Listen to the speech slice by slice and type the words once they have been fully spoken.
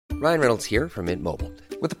Ryan Reynolds here from Mint Mobile.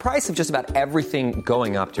 With the price of just about everything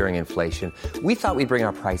going up during inflation, we thought we'd bring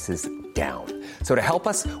our prices down. So to help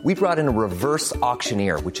us, we brought in a reverse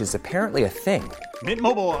auctioneer, which is apparently a thing. Mint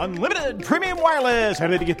Mobile Unlimited Premium Wireless. How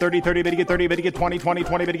to get 30, 30, bit to get 30, bit to get 20, 20,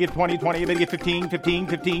 20, bit to get 20, 20, bit to get 15, 15,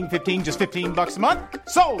 15, 15, just $15 a month?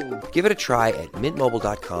 Sold! Give it a try at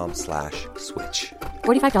mintmobile.com/switch.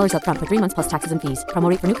 $45 up front for 3 months plus taxes and fees. Promo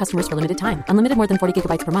rate for new customers for limited time. Unlimited more than 40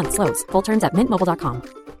 gigabytes per month. Slows full terms at mintmobile.com.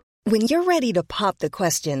 When you're ready to pop the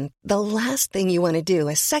question, the last thing you want to do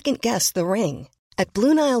is second-guess the ring. At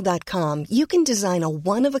BlueNile.com, you can design a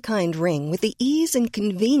one-of-a-kind ring with the ease and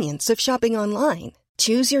convenience of shopping online.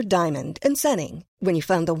 Choose your diamond and setting. When you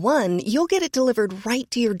find the one, you'll get it delivered right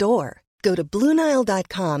to your door. Go to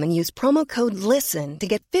BlueNile.com and use promo code LISTEN to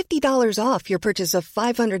get $50 off your purchase of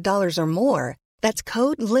 $500 or more. That's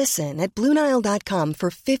code LISTEN at BlueNile.com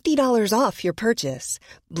for $50 off your purchase.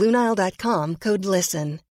 BlueNile.com, code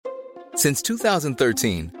LISTEN. Since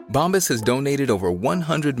 2013, Bombas has donated over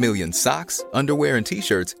 100 million socks, underwear, and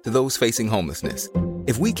T-shirts to those facing homelessness.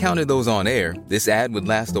 If we counted those on air, this ad would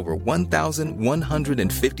last over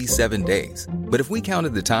 1,157 days. But if we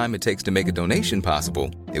counted the time it takes to make a donation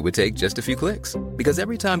possible, it would take just a few clicks. Because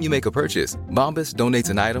every time you make a purchase, Bombas donates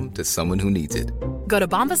an item to someone who needs it. Go to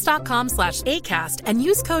bombas.com/ACAST and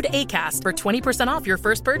use code ACAST for 20% off your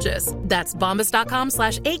first purchase. That's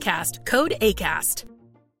bombas.com/ACAST, code ACAST.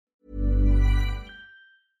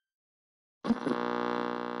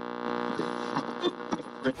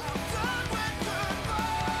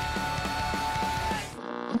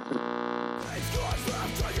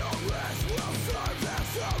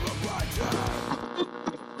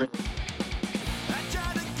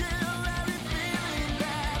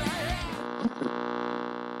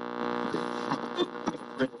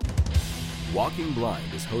 Walking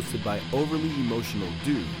Blind is hosted by overly emotional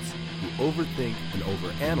dudes who overthink and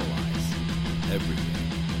overanalyze everything.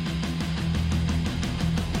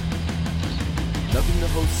 Nothing the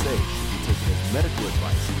hosts say should be taken as medical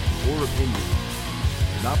advice or opinion.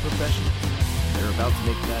 They're not professionals. They're about to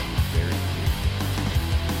make that very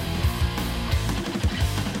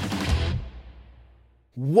clear.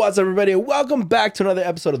 What's up, everybody? Welcome back to another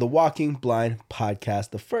episode of the Walking Blind podcast.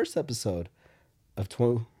 The first episode of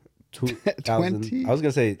 20. I was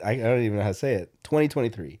gonna say I don't even know how to say it.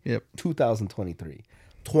 2023. Yep. 2023.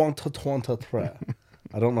 2023.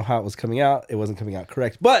 I don't know how it was coming out. It wasn't coming out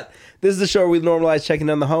correct. But this is the show where we normalize checking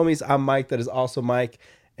on the homies. I'm Mike. That is also Mike,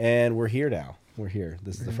 and we're here now. We're here.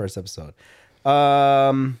 This is the first episode.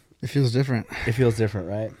 It feels different. It feels different,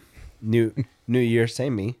 right? New year,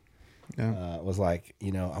 same me. Yeah. Was like,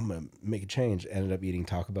 I'm gonna make a change. Ended up eating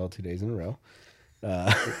Taco Bell 2 days in a row.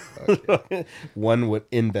 One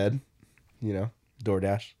in bed,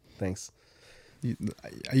 DoorDash. Thanks. You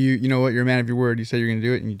know what? You're a man of your word. You said you're going to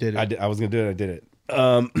do it, and you did it. I was going to do it. I did it.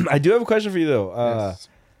 I do have a question for you though. Yes.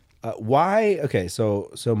 Why? Okay,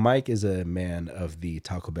 so Mike is a man of the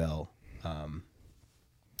Taco Bell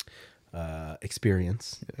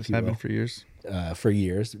experience. Yes, I've been for years. For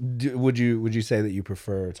years. Would you say that you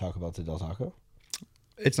prefer Taco Bell to Del Taco?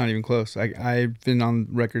 It's not even close. I've been on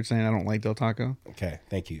record saying I don't like Del Taco. Okay,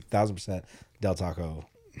 thank you. 1,000% Del Taco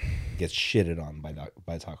gets shitted on by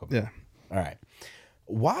Taco Bell. Yeah. All right.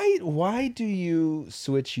 Why do you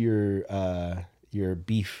switch your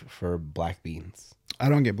beef for black beans? I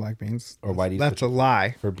don't get black beans. Or why do you? That's a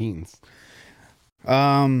lie. For beans.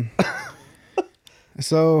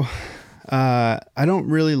 So, I don't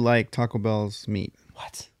really like Taco Bell's meat.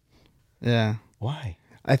 What? Yeah. Why?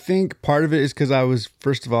 I think part of it is because I was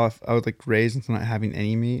like raised into not having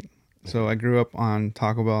any meat. So I grew up on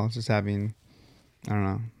Taco Bell just having, I don't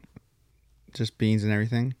know, just beans and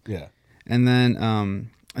everything. Yeah. And then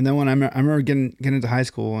when I remember getting into high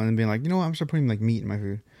school and being like, I'm gonna start putting like meat in my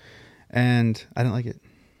food, and I didn't like it.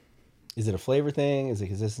 Is it a flavor thing? Is it a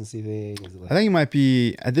consistency thing? Is it I think it might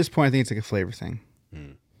be at this point. I think it's like a flavor thing.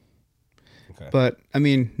 Okay. But I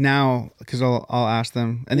mean now because I'll ask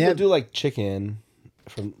them, and they do like chicken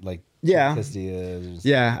from like Costillas.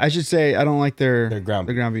 Yeah, I should say I don't like their ground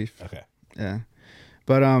beef. Okay. Yeah,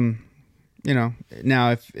 but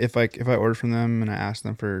now if I order from them and I ask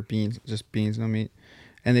them for beans, just beans, no meat,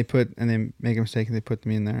 and they make a mistake and they put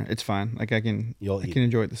them in there, it's fine. Like I can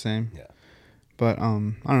enjoy it the same. Yeah. But I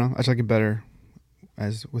don't know. I just like it better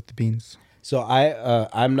as with the beans. So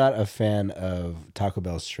I'm not a fan of Taco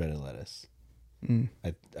Bell's shredded lettuce.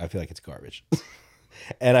 I feel like it's garbage.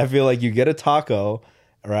 And I feel like you get a taco,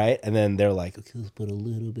 right? And then they're like, okay, let's put a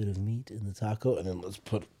little bit of meat in the taco, and then let's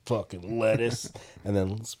put fucking lettuce, and then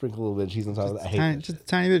let's sprinkle a little bit of cheese on top of that. I hate that just shit. a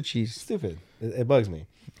tiny bit of cheese. Stupid. It bugs me.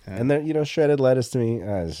 Yeah. And then shredded lettuce to me,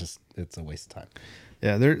 it's a waste of time.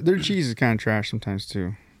 Yeah, their cheese is kind of trash sometimes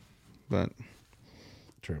too, but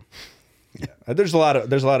true. Yeah, there's a lot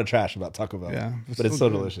of trash about Taco Bell. Yeah, but it's so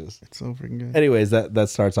delicious. It's so freaking good. Anyways, that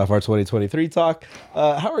starts off our 2023 talk.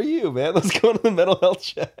 How are you, man? Let's go to the mental health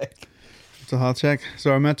check. Mental health check.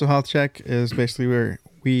 So our mental health check is basically where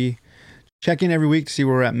we check in every week to see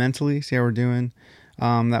where we're at mentally, see how we're doing.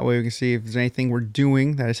 That way we can see if there's anything we're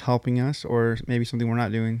doing that is helping us, or maybe something we're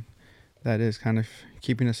not doing that is kind of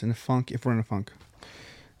keeping us in a funk if we're in a funk.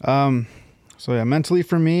 So yeah, mentally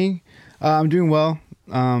for me, I'm doing well.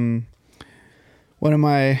 One of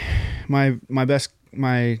my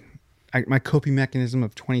coping mechanism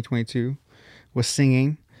of 2022 was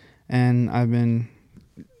singing, and I've been,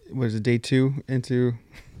 day 2 into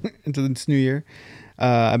this new year.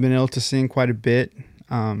 I've been able to sing quite a bit.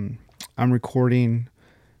 I'm recording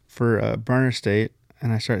for Burner State,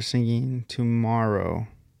 and I start singing tomorrow.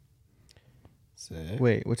 Sick.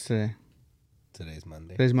 Wait, what's today? Today's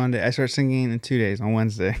Monday. Today's Monday. I start singing in 2 days on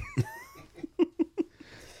Wednesday.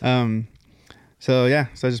 So yeah,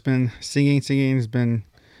 so I've just been singing.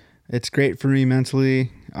 It's great for me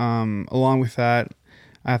mentally. Along with that,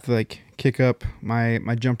 I have to like kick up my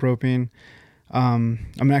jump roping. I'm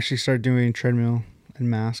gonna actually start doing treadmill and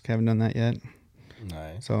mask. Haven't done that yet.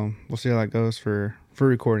 Nice. So we'll see how that goes for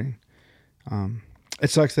recording. It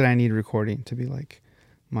sucks that I need recording to be like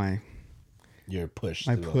your push.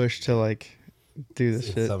 To like do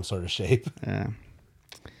this shit. Some sort of shape. Yeah.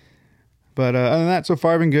 But other than that, so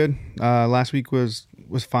far I've been good. Last week was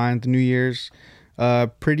fine. The New Year's,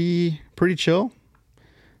 pretty chill.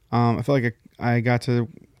 I feel like I got to,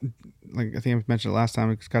 like I think I mentioned it last time,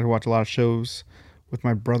 I got to watch a lot of shows with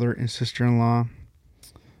my brother and sister-in-law,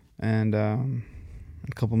 and a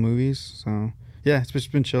couple movies. So yeah, it's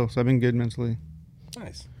just been chill. So I've been good mentally.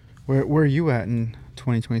 Nice. Where are you at in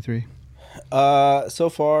 2023? So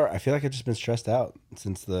far I feel like I've just been stressed out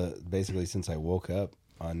since I woke up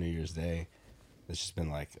on New Year's Day. It's just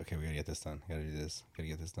been like, okay, we gotta get this done, gotta do this, gotta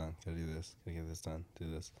get this done, gotta do this, gotta get this done,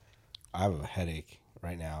 do this. I have a headache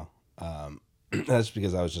right now. That's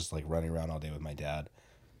because I was just like running around all day with my dad,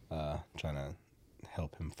 trying to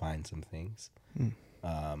help him find some things.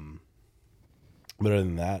 But other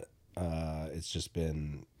than that, it's just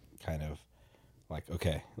been kind of like,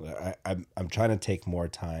 okay, I'm trying to take more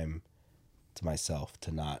time to myself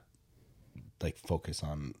to not like focus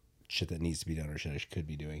on shit that needs to be done or shit I could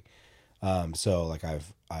be doing. So like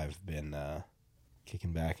I've been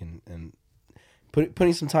kicking back and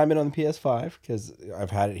putting some time in on the PS5 because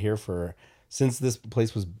I've had it here since before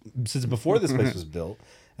this place was built,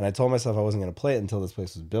 and I told myself I wasn't going to play it until this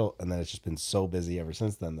place was built, and then it's just been so busy ever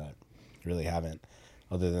since then that I really haven't,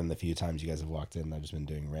 other than the few times you guys have walked in. I've just been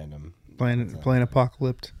doing random playing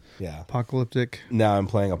Apocalypse. Yeah, apocalyptic. Now I'm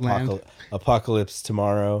playing Apocalypse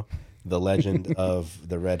Tomorrow, the legend of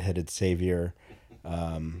the redheaded savior.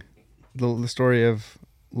 The story of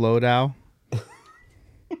Lodao.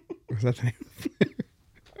 Was that the name?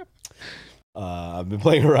 I've been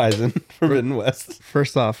playing Horizon Forbidden West.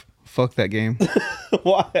 First off, fuck that game.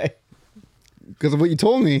 Why? Because of what you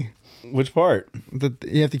told me. Which part? That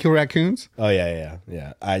you have to kill raccoons? Oh, yeah.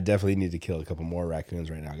 I definitely need to kill a couple more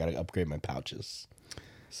raccoons right now. I got to upgrade my pouches.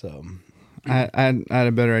 So I had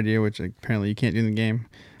a better idea, which apparently you can't do in the game.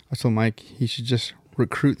 I told Mike he should just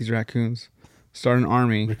recruit these raccoons. Start an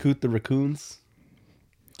army. Recruit the raccoons?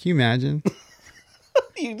 Can you imagine?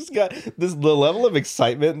 You just got the level of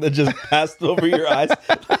excitement that just passed over your eyes.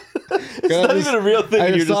 It's not even a real thing.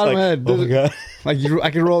 You're just like, oh my God. Like I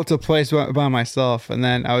could roll up to a place by myself, and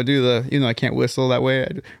then I would do even though I can't whistle that way,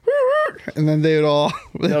 and then they would all.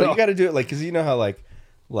 No, you got to do it like, because you know how like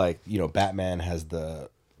Batman has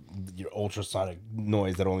your ultrasonic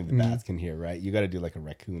noise that only the bats can hear, right? You got to do like a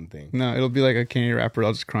raccoon thing. No, it'll be like a candy wrapper.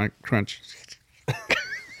 I'll just crunch.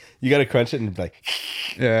 You got to crunch it and be like,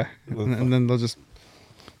 yeah, and then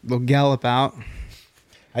they'll gallop out.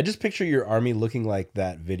 I just picture your army looking like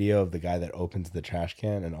that video of the guy that opens the trash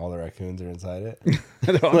can and all the raccoons are inside it.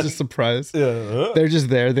 They're all just surprised. Yeah. They're just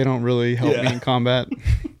there. They don't really help me in combat.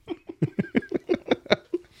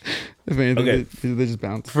 If anything, Okay. they just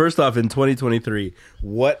bounce. First off, in 2023,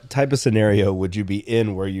 what type of scenario would you be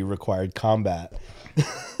in where you required combat?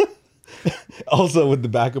 Also with the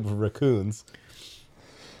backup of raccoons.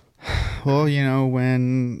 Well,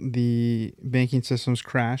 when the banking systems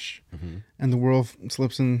crash and the world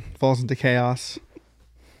slips and falls into chaos.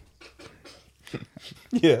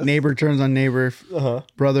 Yeah. Neighbor turns on neighbor.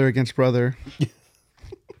 Brother against brother.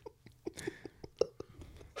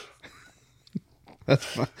 That's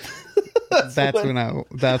fun.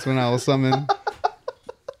 That's when I will summon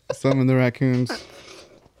the raccoons.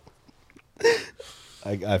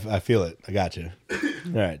 I feel it. I got you.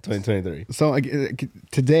 All right, 2023. So like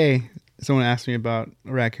today, someone asked me about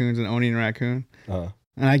raccoons and owning a raccoon, and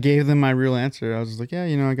I gave them my real answer. I was just like, yeah,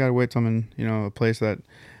 I gotta wait till I'm in, a place that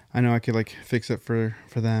I know I could like fix it for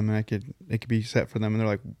them, and it could be set for them. And they're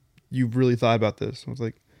like, you've really thought about this? I was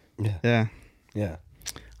like, yeah,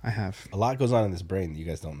 I have. A lot goes on in this brain that you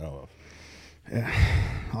guys don't know of. Yeah,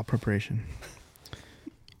 all preparation.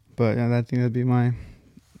 But yeah, I think that'd be my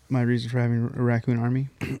reason for having a raccoon army.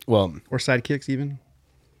 Well, or sidekicks even.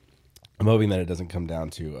 I'm hoping that it doesn't come down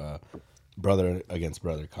to brother against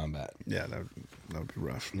brother combat. Yeah, that would be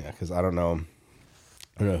rough. Yeah, because I don't know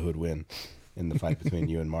who would win in the fight between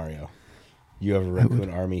you and Mario. You have a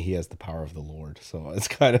raccoon army. He has the power of the Lord. So it's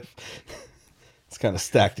kind of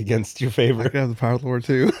stacked against your favor. I could have the power of the Lord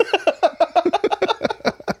too.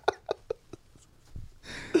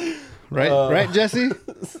 Right, Jesse?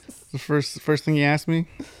 The first thing you asked me.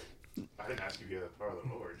 I didn't ask you if you had the power of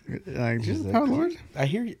the Lord. Like, do you have the power of the Lord? I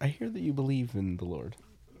hear that you believe in the Lord.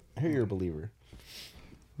 I hear you're a believer.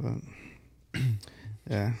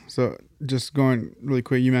 Yeah. So just going really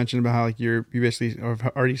quick, you mentioned about how like you basically are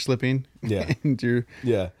already slipping. Yeah. into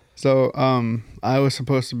yeah. So I was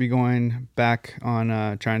supposed to be going back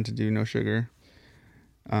on trying to do no sugar,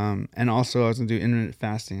 and also I was gonna do intermittent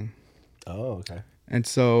fasting. Oh, okay. And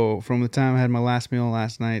so from the time I had my last meal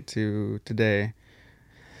last night to today,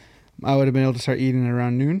 I would have been able to start eating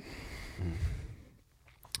around noon.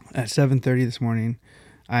 At 7:30 this morning,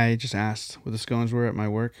 I just asked what the scones were at my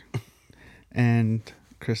work, and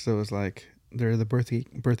Krista was like, "They're the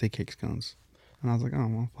birthday cake scones," and I was like, "Oh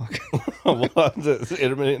well, fuck." Well,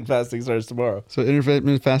 intermittent fasting starts tomorrow. So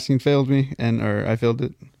intermittent fasting failed me, or I failed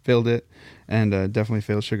it, and definitely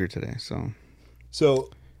failed sugar today. So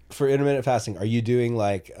for intermittent fasting, are you doing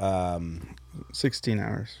like 16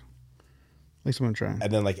 hours? At least I'm gonna try.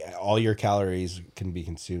 And then like all your calories can be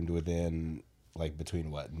consumed within like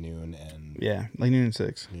between what, noon and like noon and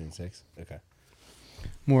 6. Noon and 6. Okay.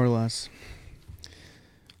 More or less.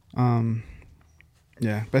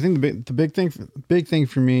 Yeah, but I think the big thing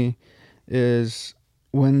for me is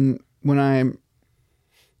when my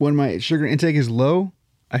sugar intake is low,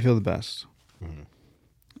 I feel the best. Mm-hmm.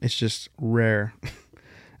 It's just rare.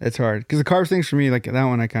 It's hard because the carbs things for me, like that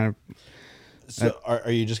one, I kind of. So are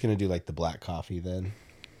you just gonna do like the black coffee then,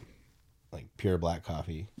 like pure black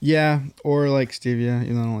coffee? Yeah, or like stevia.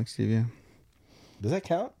 Even though I don't like stevia. Does that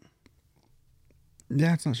count?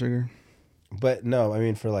 Yeah, it's not sugar. But no, I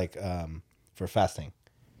mean for like for fasting.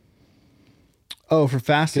 Oh, for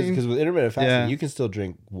fasting? Because with intermittent fasting, you can still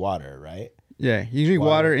drink water, right? Yeah, you can drink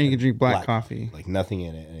water and you can drink black coffee. Like nothing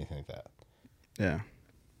in it, anything like that. Yeah.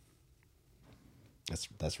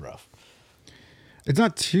 That's rough. It's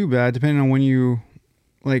not too bad, depending on when you,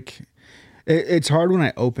 like, it's hard when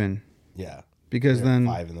I open. Yeah. Because You're then.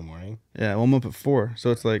 At 5 in the morning? Yeah, well, I'm up at 4,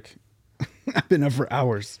 so it's like, I've been up for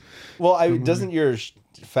hours. Well, doesn't your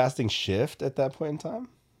fasting shift at that point in time?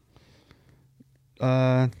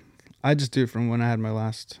 I just do it from when I had my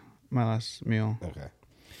last meal. Okay.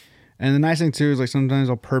 And the nice thing too is like sometimes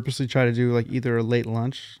I'll purposely try to do like either a late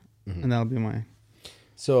lunch, and that'll be my.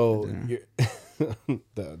 So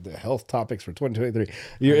the health topics for 2023.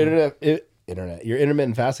 Your your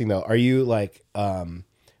intermittent fasting though. Are you like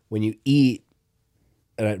when you eat?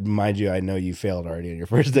 And mind you, I know you failed already on your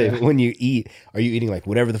first day. But when you eat, are you eating like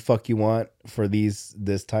whatever the fuck you want for this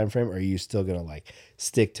time frame? Or are you still gonna like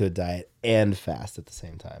stick to a diet and fast at the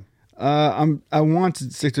same time? I want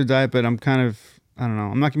to stick to a diet, but I'm kind of, I don't know.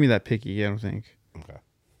 I'm not gonna be that picky. I don't think. Okay.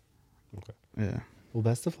 Yeah. Well,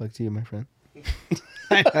 best of luck to you, my friend.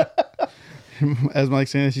 As Mike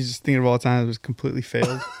saying, she's just thinking of all the times it was completely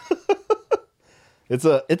failed.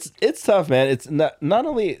 It's tough, man. It's not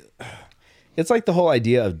only. It's like the whole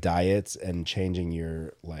idea of diets and changing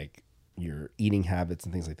your eating habits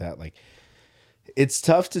and things like that. Like, it's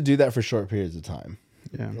tough to do that for short periods of time.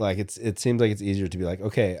 Yeah. Like it seems like it's easier to be like,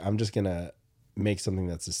 okay, I'm just gonna make something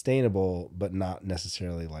that's sustainable, but not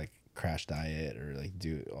necessarily like crash diet or like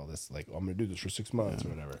do all this. Like, I'm gonna do this for 6 months or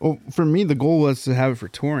whatever. Well, for me, the goal was to have it for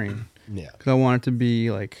touring. Yeah. Because I want it to be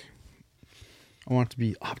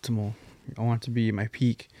optimal. I want it to be my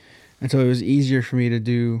peak, and so it was easier for me to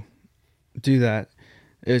do that.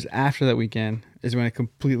 It was after that weekend is when it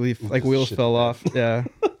completely like wheels fell off. Yeah.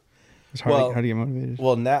 It's hard to get motivated.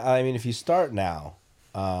 Well, now, I mean, if you start now,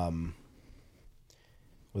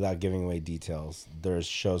 without giving away details, there's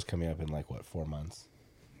shows coming up in like 4 months.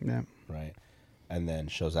 Yeah. Right. And then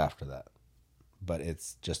shows after that, but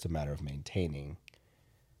it's just a matter of maintaining.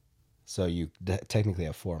 So you technically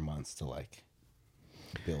have 4 months to like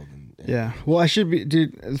build. Yeah. Well, I should be,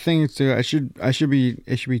 dude. The thing is too, it should be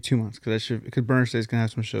 2 months because Burner State's gonna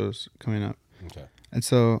have some shows coming up. Okay. And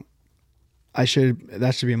so that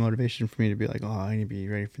should be a motivation for me to be like, oh, I need to be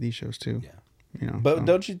ready for these shows too. Yeah. You know. But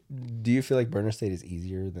do you feel like Burner State is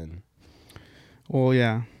easier than? Well,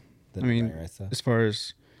 yeah. Than I mean, right stuff? as far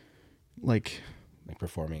as like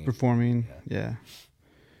performing, yeah.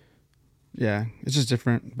 It's just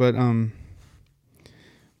different, but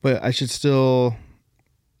I should still,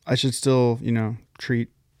 you know, treat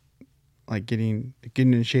like getting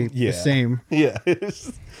in shape the same. Yeah.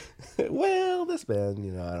 Well, this band,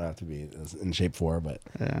 you know, I don't have to be in shape for, but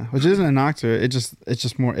yeah, which isn't a knock to it. It's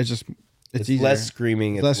easier. less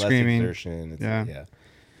screaming, it's less screaming. exertion. Yeah.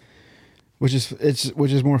 Which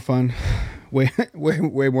is more fun, way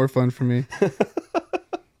more fun for me.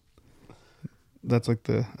 That's like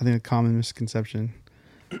I think a common misconception.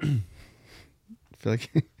 I feel like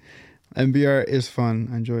MBR is fun.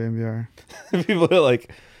 I enjoy MBR. People are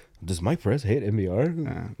like, does Mike Perez hate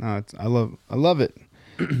MBR? No, I love it.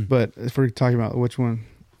 But if we're talking about which one,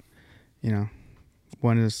 you know,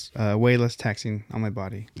 one is way less taxing on my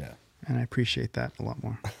body. Yeah. And I appreciate that a lot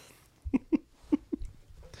more.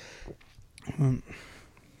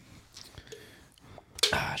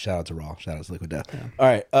 Shout out to Raw. Shout out to Liquid Death. Yeah. All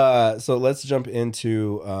right. So let's jump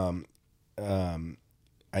into.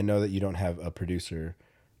 I know that you don't have a producer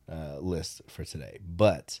list for today,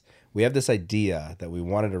 but we have this idea that we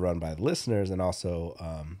wanted to run by the listeners, and also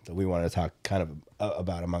that we wanted to talk kind of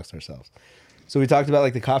about amongst ourselves. So we talked about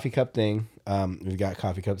like the coffee cup thing. We've got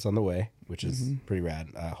coffee cups on the way, which is pretty rad.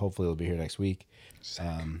 Hopefully it'll be here next week. If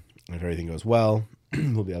everything goes well,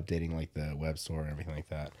 we'll be updating like the web store and everything like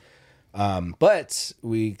that. But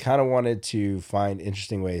we kind of wanted to find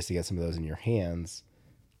interesting ways to get some of those in your hands,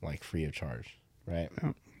 like free of charge, right?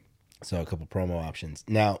 Oh. So a couple promo options.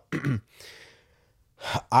 Now,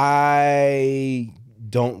 I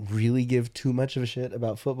don't really give too much of a shit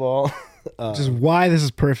about football. Which is why this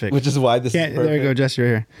is perfect. Which is why this is perfect. There you go, Jesse, right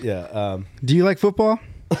here. Yeah. Do you like football?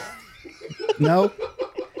 No?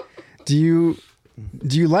 Do you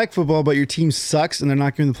like football, but your team sucks and they're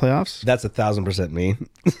not getting the playoffs? That's 1,000% me.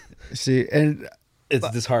 See, and it's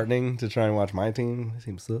disheartening to try and watch my team. My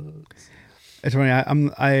team sucks. It's funny.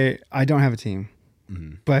 I don't have a team,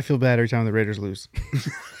 but I feel bad every time the Raiders lose.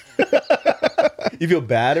 You feel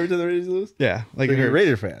bad every time the Raiders lose? Yeah, like you're a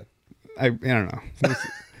Raider fan. I don't know.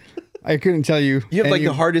 I couldn't tell you. You have like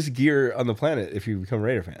the hardest gear on the planet if you become a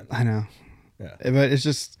Raider fan. I know. Yeah, but it's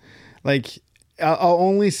just like I'll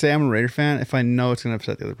only say I'm a Raider fan if I know it's going to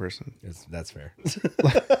upset the other person. That's fair.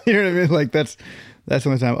 You know what I mean? Like that's the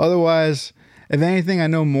only time. Otherwise, if anything, I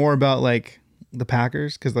know more about like the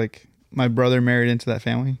Packers because like my brother married into that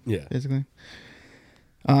family. Yeah, basically.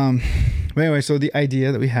 But anyway, so the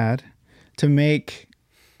idea that we had to make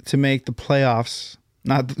the playoffs,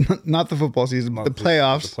 not the football season, but the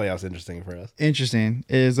playoffs. The playoffs interesting for us. Interesting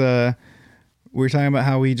is we were talking about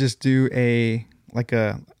how we just do a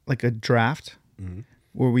draft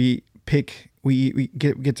where we pick we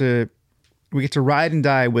get to ride and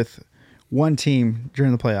die with one team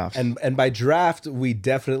during the playoffs. And by draft we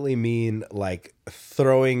definitely mean like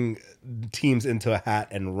throwing teams into a hat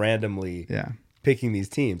and randomly picking these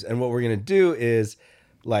teams. And what we're gonna do is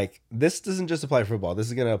like this doesn't just apply to football. This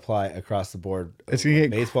is gonna apply across the board. It's gonna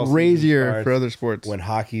get crazier starts, for other sports when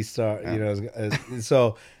hockey starts. You know,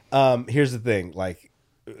 so here's the thing, like.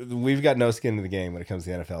 We've got no skin in the game when it comes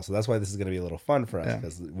to the NFL, so that's why this is going to be a little fun for us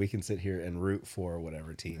because we can sit here and root for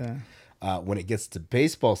whatever team. When it gets to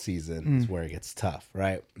baseball season, is where it gets tough,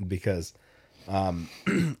 right? Because,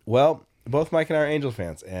 well, both Mike and I are Angel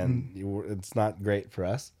fans, and it's not great for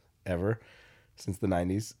us ever since the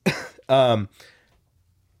 90s.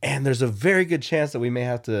 And there's a very good chance that we may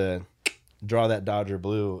have to draw that Dodger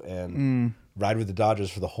blue and ride with the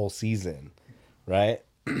Dodgers for the whole season, right?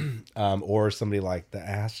 Or somebody like the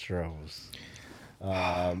Astros.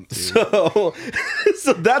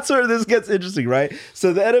 So that's where this gets interesting, right?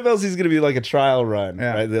 So the NFL season is going to be like a trial run,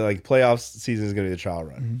 right? The like playoffs season is going to be a trial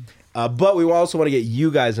run. But we also want to get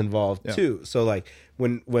you guys involved too. So like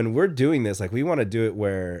when we're doing this, like we want to do it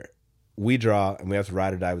where we draw and we have to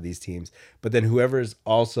ride or die with these teams, but then whoever's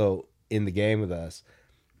also in the game with us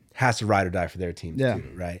has to ride or die for their team too,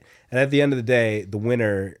 right? And at the end of the day, the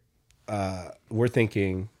winner we're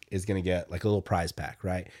thinking is going to get like a little prize pack,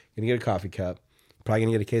 right? Going to get a coffee cup, probably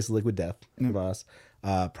going to get a case of Liquid Death from us,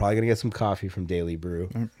 probably going to get some coffee from Daily Brew,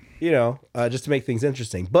 you know, just to make things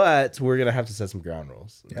interesting. But we're going to have to set some ground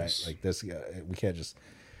rules, right? Like this, we can't just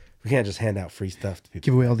hand out free stuff to people.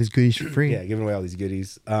 Give away all these goodies for free. Yeah, giving away all these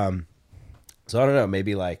goodies. So I don't know,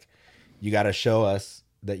 maybe like you got to show us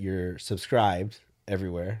that you're subscribed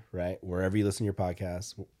everywhere, right? Wherever you listen to your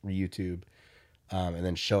podcast, YouTube. And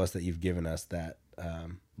then show us that you've given us that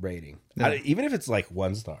rating. Yeah. Even if it's like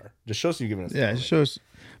 1 star, just shows you giving us. Yeah, it shows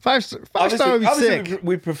 5 star. 5 star would be sick.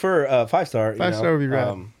 We prefer 5 star. 5 star would be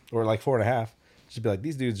rad. Or like 4.5. Just be like,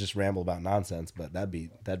 these dudes just ramble about nonsense, but that'd be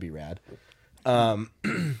rad. And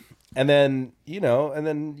then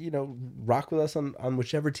rock with us on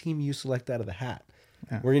whichever team you select out of the hat.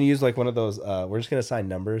 Yeah. We're gonna use like one of those. We're just gonna assign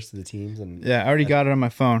numbers to the teams, and I already got it on my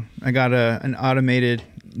phone. I got an automated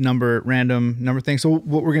random number thing. So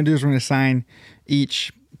what we're gonna do is we're gonna assign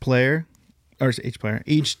each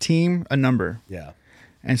team a number. Yeah.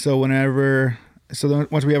 And so then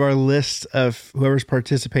once we have our list of whoever's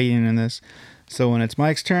participating in this, so when it's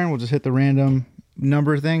Mike's turn, we'll just hit the random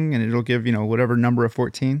number thing, and it'll give whatever number of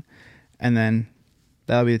 14, and then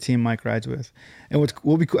that'll be the team Mike rides with. And what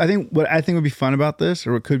I think would be fun about this,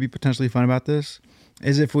 or what could be potentially fun about this,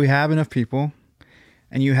 is if we have enough people,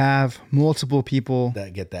 and you have multiple people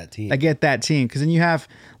that get that team, because then you have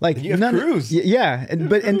crews,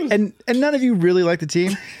 and none of you really like the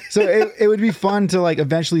team, so it would be fun to like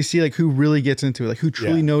eventually see like who really gets into it, like who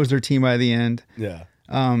truly knows their team by the end. Yeah.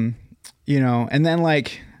 And then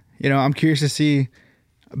I'm curious to see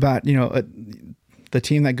about the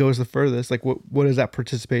team that goes the furthest. Like what is that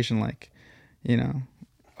participation like?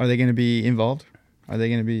 Are they going to be involved? Are they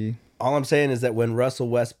going to be? All I'm saying is that when Russell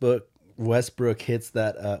Westbrook hits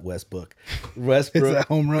that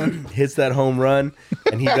hits that home run,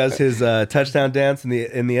 and he does his touchdown dance in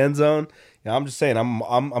the end zone. I'm just saying, I'm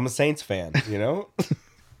a Saints fan. That's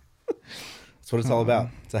what it's all about.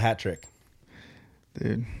 It's a hat trick,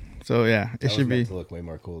 dude. So yeah, it should be to look way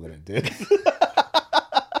more cool than it did.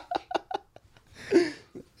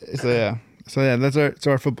 So that's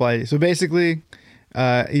our football ID. So basically,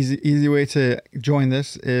 easy way to join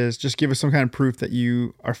this is just give us some kind of proof that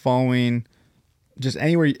you are following, just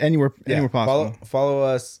anywhere possible. Follow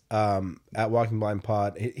us at Walking Blind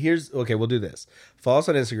Pod. We'll do this. Follow us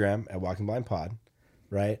on Instagram at Walking Blind Pod,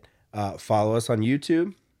 right? Follow us on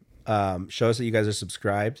YouTube. Show us that you guys are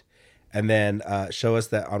subscribed, and then show us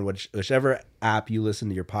that on whichever app you listen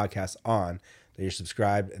to your podcast on, that you're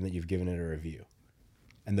subscribed and that you've given it a review.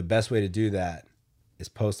 And the best way to do that is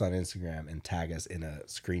post on Instagram and tag us in a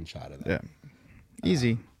screenshot of that. Yeah.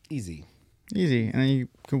 Easy. And then you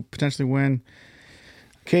could potentially win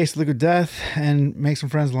a case of Liquid Death and make some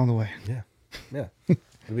friends along the way. Yeah.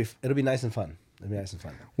 It'll be nice and fun.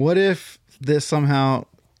 What if this somehow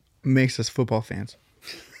makes us football fans?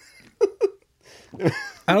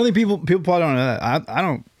 I don't think people probably don't know that. I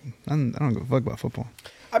don't give a fuck about football.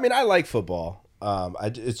 I mean, I like football.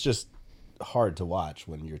 It's just hard to watch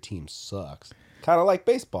when your team sucks. Kind of like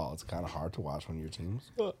baseball. It's kind of hard to watch when your team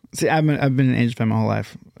sucks. See, I've been an Angels fan my whole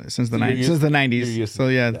life since the 90s. So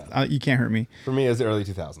yeah, you can't hurt me. For me, it was the early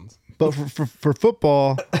 2000s. But for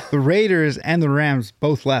football, the Raiders and the Rams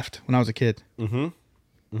both left when I was a kid.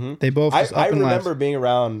 Mm-hmm. They both. I remember being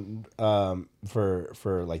around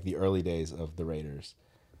for like the early days of the Raiders,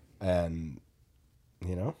 and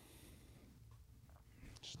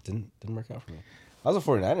just didn't work out for me. I was a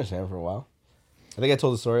 49ers fan for a while. I think I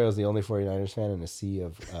told the story. I was the only 49ers fan in a sea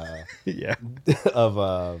of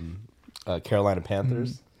Carolina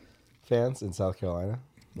Panthers fans in South Carolina.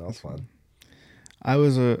 That was fun. I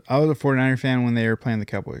was a 49er fan when they were playing the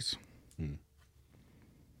Cowboys.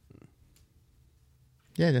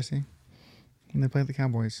 Yeah, Jesse. When they played the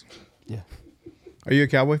Cowboys. Yeah. Are you a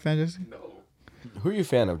Cowboy fan, Jesse? No. Who are you a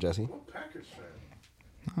fan of, Jesse? I'm a Packers fan.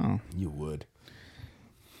 Oh. You would.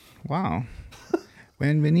 Wow.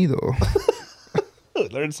 Bienvenido.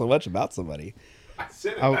 Learned so much about somebody. I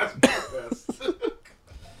said it. That's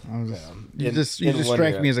my best. You just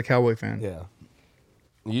strike me as a Cowboy fan. Yeah.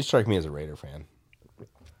 You strike me as a Raider fan.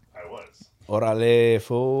 I was. Orale,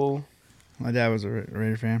 fool. My dad was a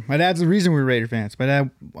Raider fan. My dad's the reason we were Raider fans. My dad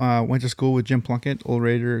went to school with Jim Plunkett, old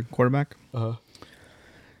Raider quarterback. Uh-huh.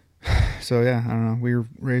 So, yeah, I don't know. We were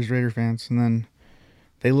raised Raider fans. And then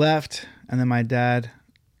they left. And then my dad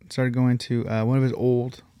started going to one of his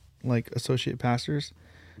old, associate pastors.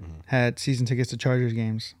 Mm-hmm. Had season tickets to Chargers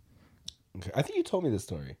games. Okay. I think you told me this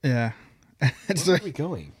story. Yeah. Where are we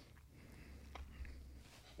going?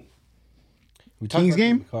 We King's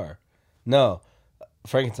game? In the car. No.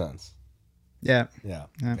 Frankenstein's. Yeah. Okay.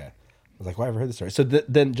 I was like, why have I heard this story? So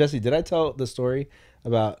then, Jesse, did I tell the story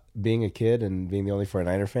about being a kid and being the only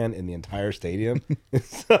 49er fan in the entire stadium in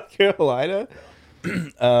South Carolina?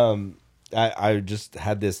 I just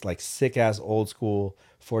had this like sick ass old school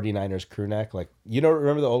 49ers crew neck. Like, you know,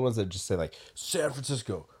 remember the old ones that just say like San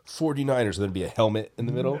Francisco 49ers, and there'd be a helmet in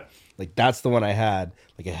the middle? Yeah. Like, that's the one I had,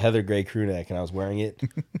 like a heather gray crew neck, and I was wearing it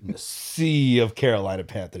in a sea of Carolina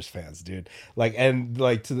Panthers fans, dude. Like, and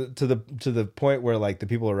like to the point where like the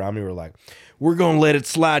people around me were like, "We're gonna let it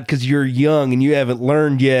slide because you're young and you haven't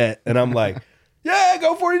learned yet." And I'm like, "Yeah,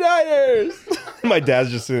 go 49ers!" My dad's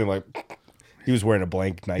just sitting like, he was wearing a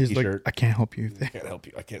blank Nike shirt. I can't help you. I can't help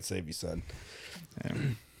you. I can't save you, son. Yeah.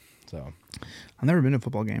 So, I've never been to a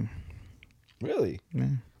football game. Really? Yeah.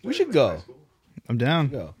 We should go. I'm down.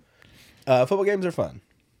 Go. Football games are fun.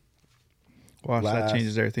 Watch, that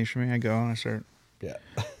changes everything for me. I go and I start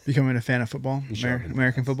becoming a fan of football,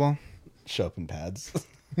 American football. Show up in pads.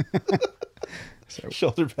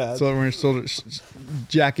 Shoulder pads. So wearing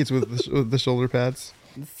jackets with the shoulder pads.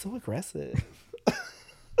 It's so aggressive.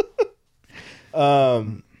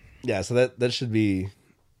 Yeah, so that should be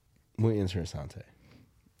muy interesante.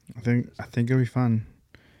 I think it'll be fun.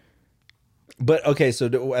 But okay, so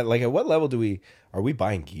like at what level are we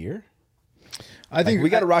buying gear? I think we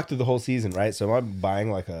got to rock through the whole season, right? So am I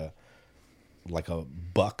buying like a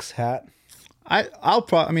Bucks hat? I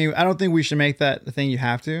don't think we should make that the thing you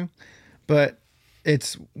have to, but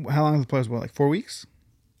it's how long is the playoffs? What, like 4 weeks?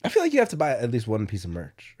 I feel like you have to buy at least one piece of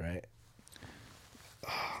merch, right?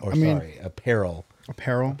 Or apparel. I'll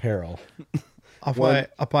probably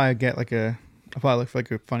look for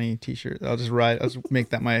like a funny T-shirt. I'll just make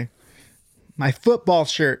that my football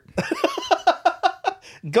shirt.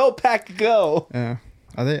 Go Pack Go. Yeah.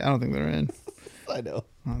 Are they? I don't think they're in. I know.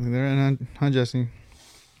 I don't think they're in, huh, Jesse?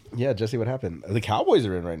 Yeah, Jesse, what happened? The Cowboys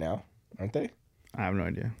are in right now, aren't they? I have no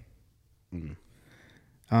idea.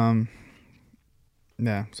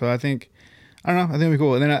 Yeah. So I don't know. I think it'll be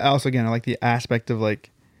cool. And then I also, again, I like the aspect of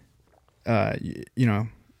like, you know,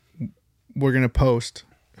 we're gonna post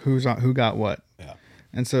who got what. Yeah.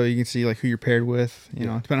 And so you can see like who you're paired with, you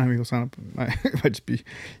know, depending on how many people sign up.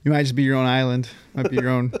 You might just be your own island, might be your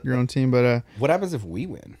own team. But what happens if we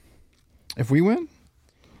win? If we win?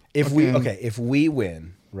 If we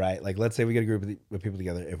win, right? Like, let's say we get a group of people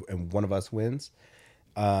together, and one of us wins,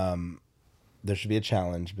 there should be a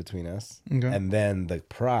challenge between us, and then the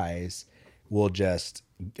prize, we'll just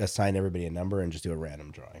assign everybody a number and just do a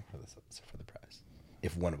random drawing for the prize.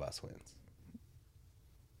 If one of us wins.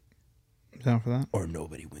 Down for that? Or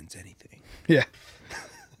nobody wins anything. Yeah.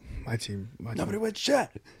 My team. Nobody wins shit.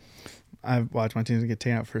 I've watched my teams get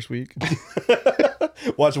taken out first week.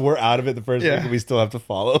 Watch, we're out of it the first week and we still have to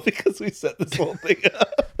follow because we set this whole thing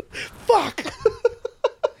up. Fuck.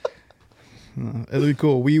 It'll be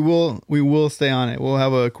cool. We will stay on it. We'll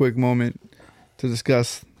have a quick moment to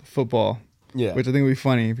discuss football. Yeah. Which I think will be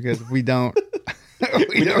funny because if we don't...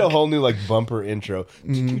 we need a whole new like bumper intro.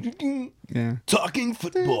 Yeah. Talking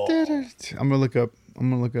football. I'm gonna look up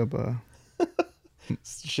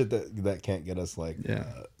shit that can't get us like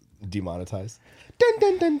demonetized.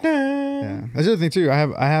 Yeah. That's the other thing too.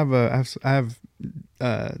 I have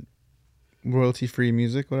royalty free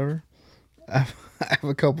music, whatever. I have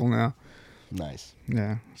a couple now. Nice.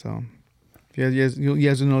 Yeah. So if you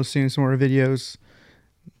guys are noticing some more videos,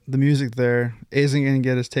 the music there isn't gonna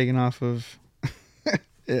get us taken off of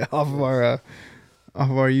off of our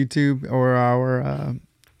YouTube or our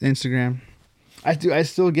Instagram. I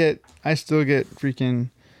still get freaking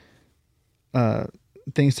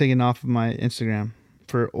things taken off of my Instagram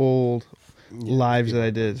for old lives that I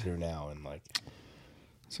did. Here now and like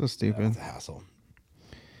so stupid. It's a hassle.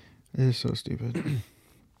 It is so stupid.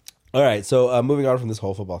 All right, so moving on from this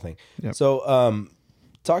whole football thing. Yep. So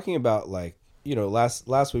talking about like, you know,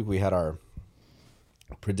 last week we had our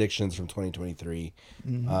predictions from 2023.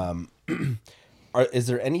 Mm-hmm. Is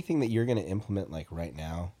there anything that you're going to implement like right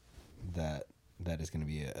now that is going to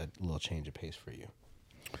be a little change of pace for you?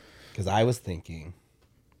 Because I was thinking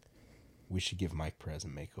we should give Mike Perez a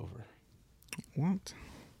makeover. What?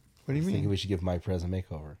 What do you mean? Thinking we should give Mike Perez a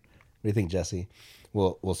makeover. What do you think, Jesse?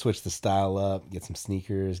 We'll switch the style up, get some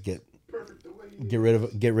sneakers, get rid of a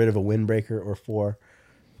windbreaker or 4.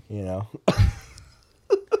 You know.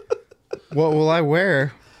 What will I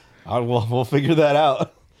wear? We'll figure that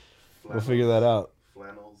out.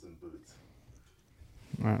 Flannels and boots.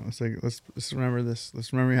 All right, let's remember this.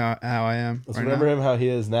 Let's remember how I am. Let's remember him how he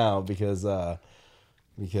is now because I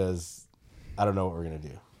don't know what we're gonna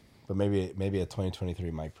do, but maybe a 2023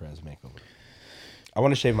 Mike Perez makeover. I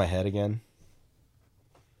want to shave my head again.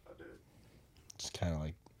 I did. Just kind of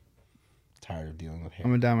like tired of dealing with hair.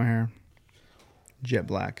 I'm gonna dye my hair jet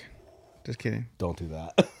black. Just kidding. Don't do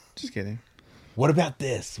that. Just kidding. What about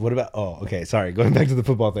this? Okay, sorry. Going back to the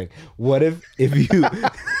football thing. What if you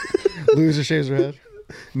Loser shaves her head.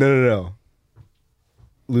 No.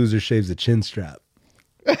 Loser shaves a chin strap.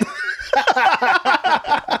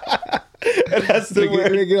 It has to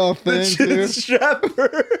Make it all thin, the chin too. strap.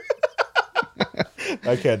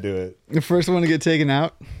 I can't do it. The first one to get taken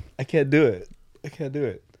out. I can't do it.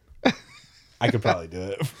 I could probably do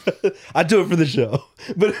it. I'd do it for the show,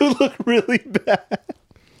 but it would look really bad.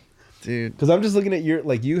 Dude. Because I'm just looking at your,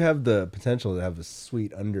 like, you have the potential to have a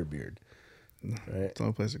sweet underbeard. Right? It's the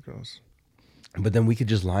only place it grows. But then we could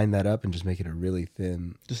just line that up and just make it a really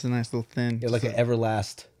thin. Just a nice little thin. Yeah, like an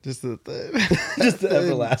Everlast. Just the thin. Just the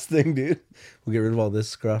Everlast thing, dude. We'll get rid of all this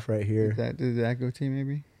scruff right here. Did that goatee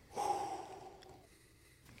maybe?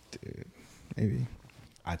 Dude, maybe.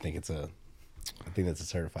 I think that's a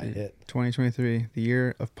certified hit. 2023, the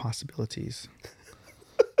year of possibilities.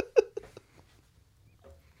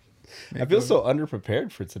 I feel so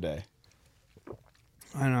underprepared for today.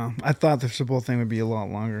 I know. I thought the football thing would be a lot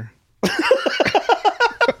longer. I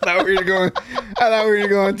thought we were going to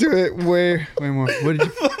go into it way more. What did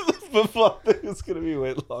you? The football thing is going to be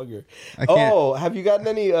way longer. I can't. Oh, have you gotten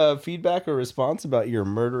any feedback or response about your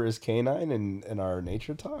murderous canine in our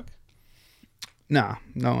nature talk? Nah,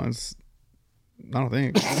 no one's. I don't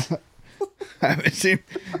think. I haven't seen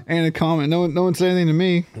any comment. No one said anything to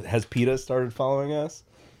me. Has PETA started following us?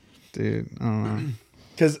 Dude, I don't know.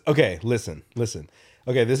 Because okay, listen.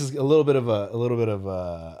 Okay, this is a little bit of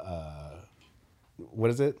what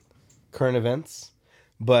is it? Current events.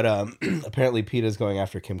 But apparently PETA is going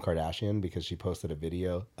after Kim Kardashian because she posted a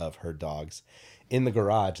video of her dogs in the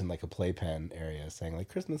garage in like a playpen area saying like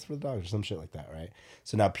Christmas for the dogs or some shit like that, right?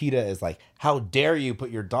 So now PETA is like, how dare you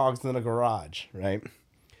put your dogs in a garage, right?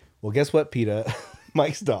 Well, guess what, PETA?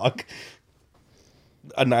 Mike's dog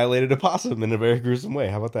annihilated a possum in a very gruesome way.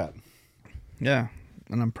 How about that? Yeah,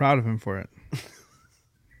 and I'm proud of him for it.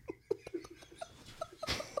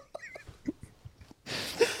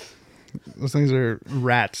 Those things are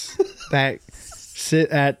rats that sit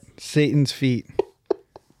at Satan's feet.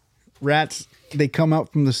 Rats, they come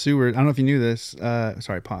out from the sewer. I don't know if you knew this.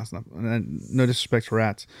 Sorry, possum. No disrespect to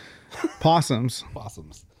rats. Possums.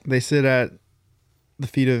 They sit at the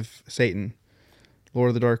feet of Satan, Lord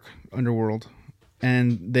of the Dark Underworld.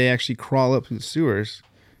 And they actually crawl up through the sewers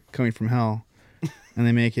coming from hell. And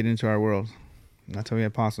they make it into our world. And that's how we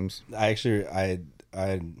have possums. I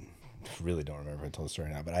really don't remember if I told the story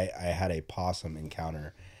now, but I had a possum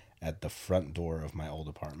encounter at the front door of my old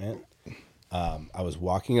apartment. I was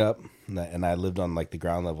walking up, and I lived on like the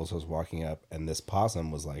ground level, so I was walking up, and this possum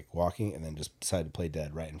was like walking, and then just decided to play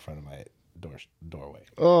dead right in front of my doorway.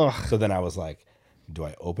 Ugh. So then I was like, do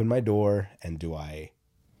I open my door and do I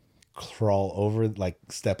crawl over, like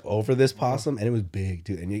step over this possum? And it was big,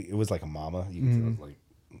 dude, and it was like a mama. You can see it was like,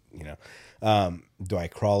 you know. Do I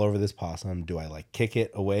crawl over this possum? Do I like kick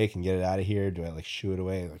it awake and get it out of here? Do I like shoo it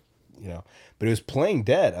away? Like, you know, but it was playing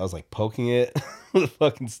dead. I was like poking it with a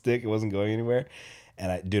fucking stick. It wasn't going anywhere.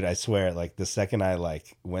 And I swear, like the second I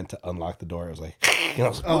like went to unlock the door, it was like, I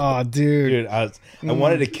was like, oh, dude. I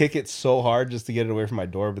wanted to kick it so hard just to get it away from my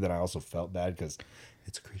door, but then I also felt bad because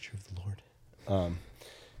it's a creature of the Lord.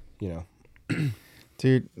 You know,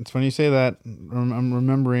 dude, it's funny you say that. I'm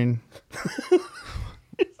remembering.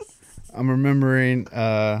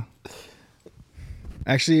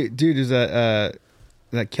 Actually, dude, is at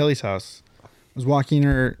Kelly's house. I was walking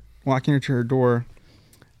her to her door,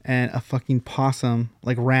 and a fucking possum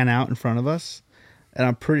like ran out in front of us, and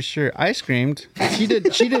I'm pretty sure I screamed. She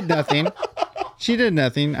did nothing. She did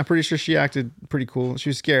nothing. I'm pretty sure she acted pretty cool. She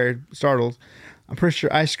was scared, startled. I'm pretty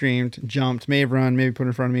sure I screamed, jumped, may have run, maybe put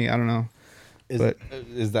in front of me. I don't know.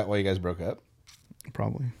 Is that why you guys broke up?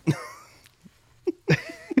 Probably.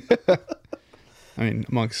 I mean,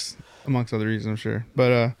 amongst other reasons, I'm sure.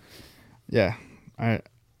 But yeah, I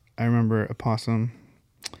remember a possum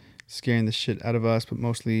scaring the shit out of us, but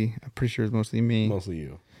mostly, I'm pretty sure it's mostly me. Mostly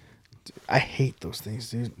you. I hate those things,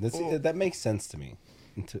 dude. That makes sense to me,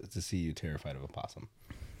 to see you terrified of a possum.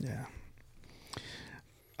 Yeah.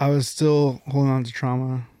 I was still holding on to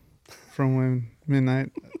trauma from when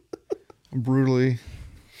midnight brutally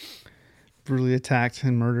attacked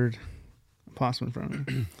and murdered a possum in front of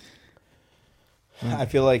me. I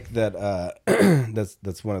feel like that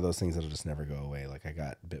that's one of those things that'll just never go away. Like I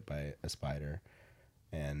got bit by a spider,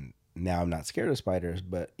 and now I'm not scared of spiders,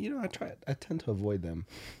 but you know I tend to avoid them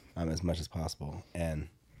as much as possible. And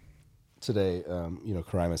today,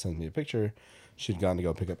 Karaima sent me a picture. She'd gone to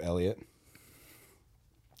go pick up Elliot,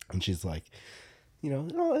 and she's like, she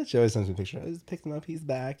always sends me a picture. I just picked him up. He's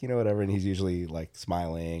back, whatever. And he's usually like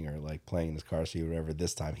smiling or like playing in his car seat or whatever.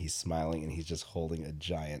 This time he's smiling and he's just holding a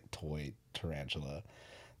giant toy tarantula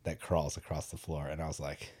that crawls across the floor. And I was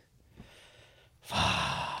like,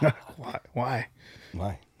 Why?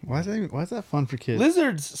 Why? Why is that fun for kids?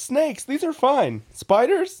 Lizards, snakes, these are fine.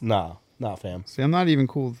 Spiders? Nah, not fam. See, I'm not even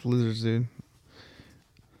cool with lizards, dude.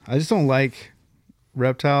 I just don't like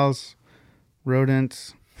reptiles,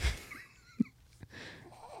 rodents.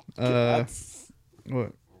 What?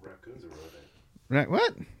 Raccoon's a rodent.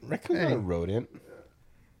 What? Raccoon's not a rodent.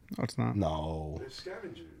 No, it's not. No. They're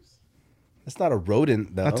scavengers. It's not a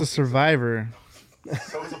rodent, though. That's a survivor.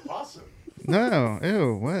 So is a possum. No.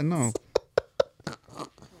 Ew. What? No.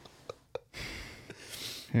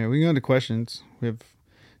 Here, we can go into questions.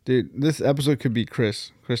 Dude, this episode could be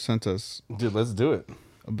Chris. Chris sent us Dude, let's do it.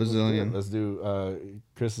 a bazillion. Let's do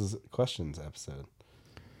Chris's questions episode.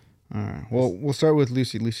 All right. Well, we'll start with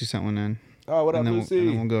Lucy. Lucy sent one in. Oh, what up, and then Lucy? and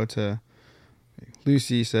then we'll go to...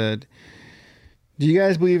 Lucy said, do you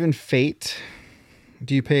guys believe in fate?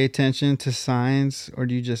 Do you pay attention to signs, or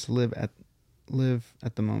do you just live at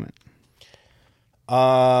the moment?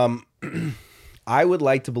 I would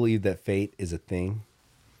like to believe that fate is a thing,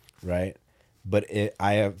 right? But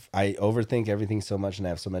I overthink everything so much, and I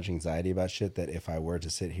have so much anxiety about shit that if I were to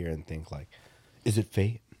sit here and think like, is it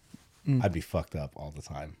fate? I'd be fucked up all the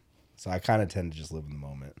time. So I kind of tend to just live in the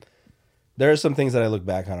moment. There are some things that I look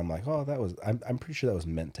back on, I'm like, oh, I'm pretty sure that was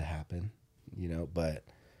meant to happen, you know. But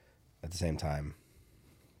at the same time,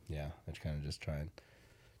 yeah, I kind of just try and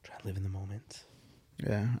live in the moment.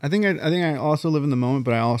 Yeah, I think I also live in the moment,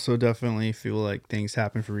 but I also definitely feel like things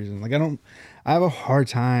happen for a reason. Like I have a hard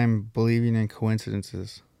time believing in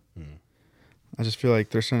coincidences. I just feel like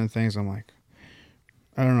there's certain things I'm like,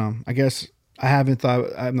 I don't know. I guess I'm not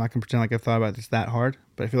gonna pretend like I've thought about this that hard,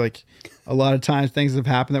 but I feel like a lot of times things have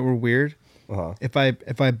happened that were weird. Uh-huh. If I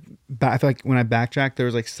feel like when I backtrack, there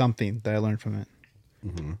was like something that I learned from it.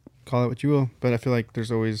 Mm-hmm. Call it what you will, but I feel like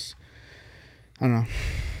there's always, I don't know.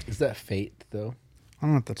 Is that fate though? I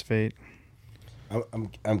don't know if that's fate.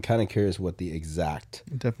 I'm kind of curious what the exact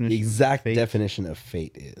Definition definition of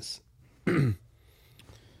fate is.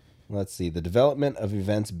 Let's see. The development of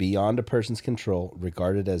events beyond a person's control,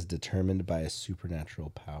 regarded as determined by a supernatural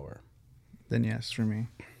power. Then yes, for me.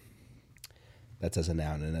 That's as a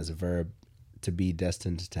noun, and as a verb, to be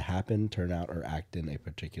destined to happen, turn out, or act in a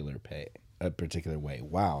particular way.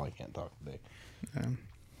 Wow, I can't talk today.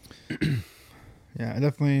 Yeah, I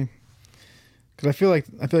definitely. Because I feel like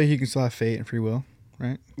you can still have fate and free will,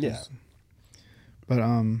 right? Yeah. But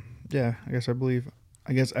yeah, I guess I believe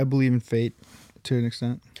in fate to an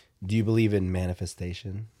extent. Do you believe in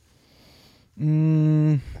manifestation? I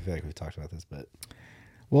feel like we've talked about this, but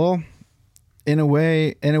well, in a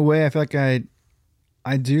way, I feel like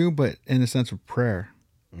I do, but in the sense of prayer.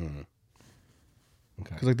 Okay.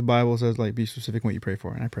 Because like the Bible says, like be specific in what you pray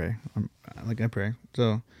for, and I pray. I pray.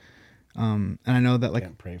 So, and I know that like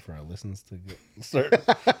can't pray for our listeners to start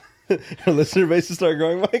our listener base to start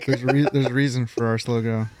growing, Mike. There's a reason for our slow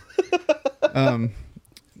go.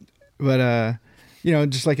 But you know,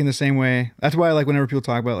 just like in the same way, that's why like whenever people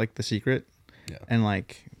talk about like The Secret, and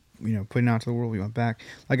like, you know, putting out to the world, we went back.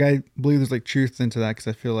 Like I believe there's like truth into that, because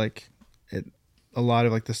I feel like a lot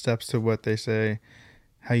of like the steps to what they say,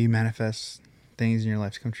 how you manifest things in your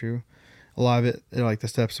life to come true. A lot of it are like the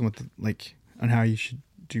steps and on how you should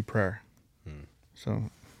do prayer.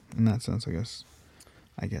 So in that sense, I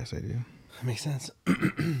guess I do. That makes sense.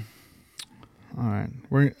 All right,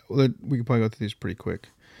 we could probably go through these pretty quick.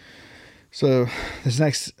 So this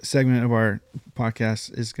next segment of our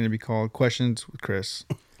podcast is going to be called Questions with Chris.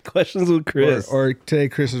 Questions with Chris. Or today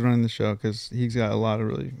Chris is running the show because he's got a lot of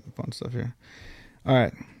really fun stuff here. All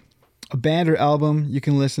right. A band or album you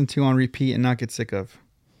can listen to on repeat and not get sick of.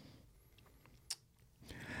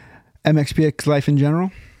 MXPX Life in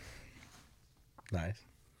General. Nice.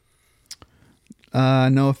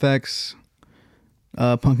 NoFX,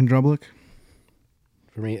 Punk and Drublic.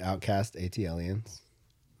 For me, Outkast, AT Aliens.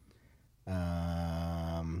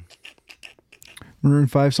 Maroon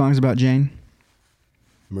 5 Songs About Jane.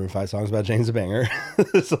 Maroon 5 Songs About Jane's a banger.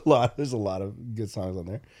 There's a lot of good songs on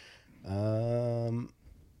there.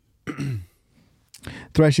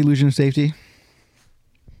 Thrice Illusion of Safety.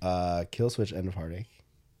 Killswitch, End of Heartache.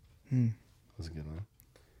 That was a good one.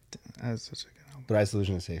 That's such a good album. Thrice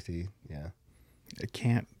Illusion of Safety, yeah. It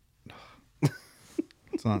can't.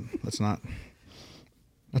 It's not. That's not.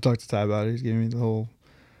 I talked to Ty about it. He's giving me the whole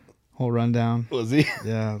rundown. Was he?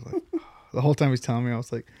 Yeah. I was like, the whole time he's telling me, I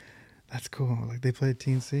was like, "That's cool." Like they played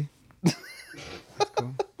TNC. That's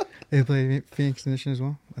cool. They played Phoenix Ignition as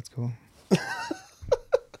well. That's cool.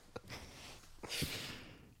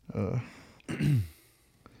 All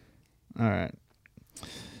right.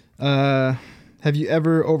 Have you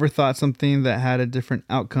ever overthought something that had a different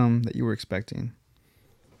outcome that you were expecting?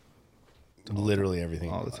 Literally everything.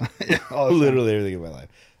 All in the my time. life. Yeah, all the time. Literally everything in my life.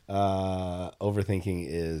 Overthinking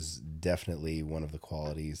is definitely one of the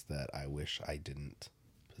qualities that I wish I didn't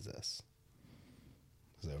possess.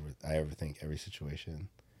 Because I overthink every situation.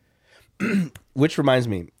 Which reminds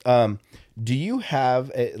me, do you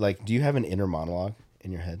have an inner monologue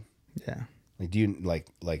in your head? Yeah. Like, do you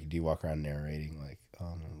do you walk around narrating like, oh,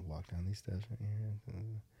 I'm gonna walk down these steps right here?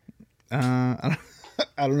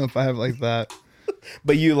 I don't know if I have like that.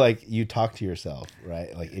 But you talk to yourself,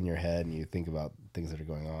 right? Like in your head, and you think about things that are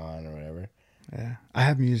going on or whatever. Yeah, I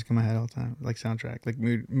have music in my head all the time, like soundtrack, like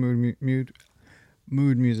mood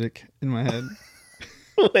music in my head.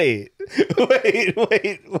 Wait.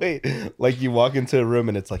 Like you walk into a room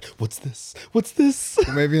and it's like, what's this? What's this?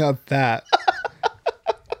 Well, maybe not that,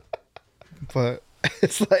 but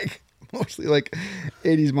it's like mostly like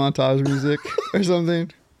 80s montage music or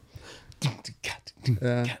something.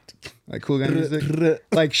 Yeah, like cool guy music,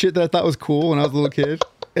 like shit that I thought was cool when I was a little kid.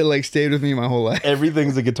 It like stayed with me my whole life.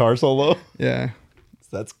 Everything's a guitar solo. Yeah,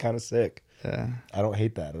 so that's kind of sick. Yeah, I don't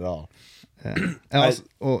hate that at all. Yeah.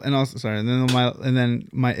 And also, sorry. And then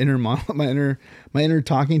my inner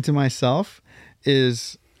talking to myself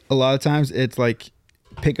is a lot of times it's like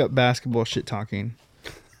pick up basketball shit talking.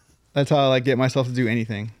 That's how I like get myself to do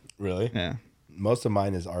anything. Really? Yeah. Most of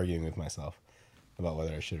mine is arguing with myself about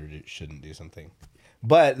whether I should or shouldn't do something.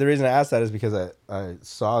 But the reason I asked that is because I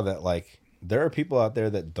saw that like there are people out there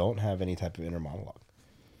that don't have any type of inner monologue.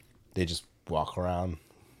 They just walk around,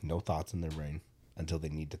 no thoughts in their brain until they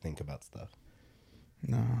need to think about stuff.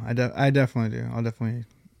 No, I definitely do. I'll definitely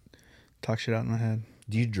talk shit out in my head.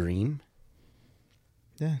 Do you dream?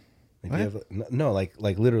 Yeah. Like, do you have,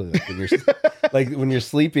 like literally, like when you're like when you're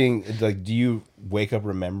sleeping, like do you wake up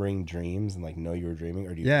remembering dreams and like know you were dreaming,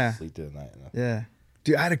 or do you just sleep through the night? Yeah,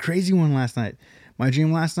 dude, I had a crazy one last night. My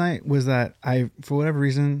dream last night was that for whatever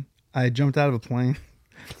reason, I jumped out of a plane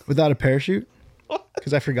without a parachute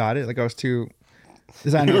because I forgot it. Like I was too.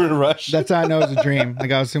 You were in a rush. That's how I know it was a dream.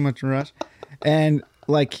 Like I was too much in a rush, and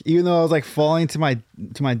like even though I was like falling to my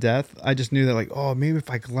death, I just knew that like, oh, maybe if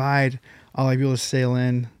I glide, I'll like be able to sail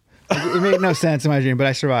in. Like, it made no sense in my dream, but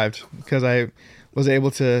I survived because I was able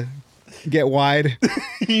to get wide,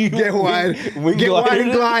 get wide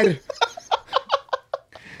and glide.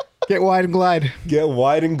 Get wide and glide. Get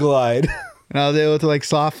wide and glide. And I was able to like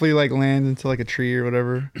softly like land into like a tree or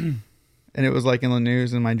whatever. And it was like in the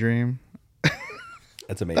news in my dream.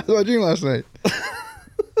 That's amazing. That's my dream last night.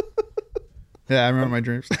 Yeah, I remember my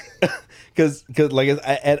dreams. Because like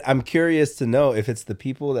I'm curious to know if it's the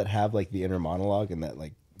people that have like the inner monologue and that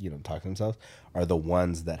like, you know, talk to themselves are the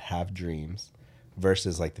ones that have dreams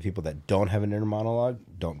versus like the people that don't have an inner monologue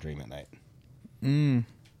don't dream at night.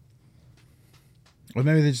 Well,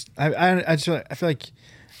 maybe they just. I feel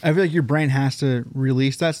like your brain has to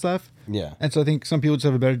release that stuff. Yeah. And so I think some people just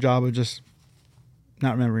have a better job of just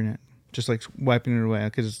not remembering it, just like wiping it away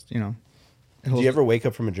because you know. Do you ever wake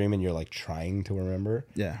up from a dream and you're like trying to remember?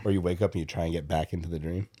 Yeah. Or you wake up and you try and get back into the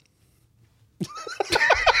dream?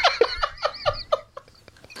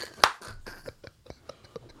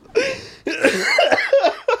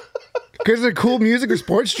 Because they're cool music or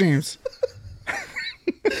sports dreams.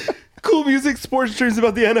 Cool music, sports dreams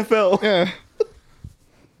about the NFL. Yeah.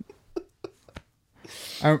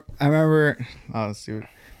 I remember. Oh, let's see.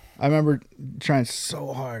 I remember trying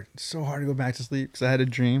so hard to go back to sleep because I had a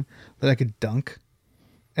dream that I could dunk,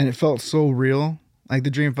 and it felt so real. Like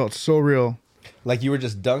the dream felt so real. Like you were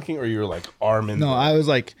just dunking, or you were like arming. No, I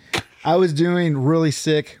was doing really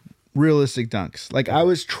sick, realistic dunks. Like I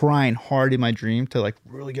was trying hard in my dream to like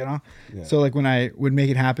really get on. Yeah. So like when I would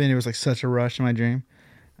make it happen, it was like such a rush in my dream.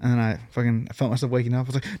 And then I felt myself waking up. I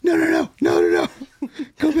was like, no.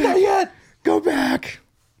 Go back. Not yet. Go back.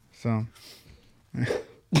 So.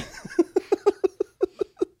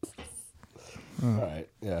 All right.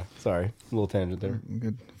 Yeah. Sorry. A little tangent there.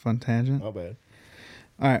 Good. Fun tangent. Not bad.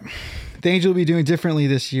 All right. Things you'll be doing differently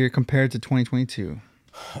this year compared to 2022.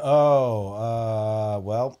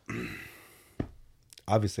 Well,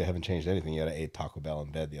 obviously I haven't changed anything yet. I ate Taco Bell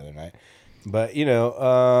in bed the other night. But, you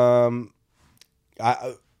know,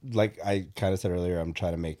 like I kind of said earlier, I'm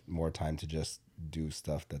trying to make more time to just do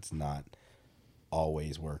stuff that's not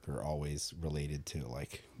always work or always related to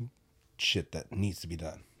like shit that needs to be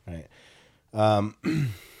done. Right. And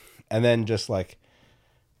then just like,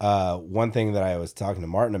 one thing that I was talking to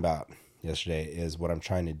Martin about yesterday is what I'm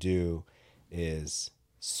trying to do is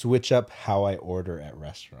switch up how I order at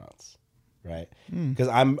restaurants. right? Because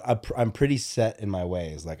I'm pretty set in my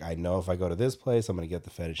ways. Like I know if I go to this place, I'm gonna get the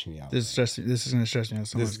fettuccine alfredo. This is gonna stress me out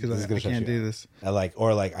so much because I can't do this.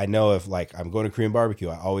 I know if like I'm going to Korean barbecue,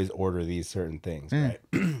 I always order these certain things, right?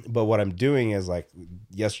 But what I'm doing is like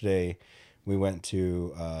yesterday we went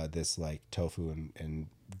to this like tofu and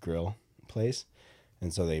grill place,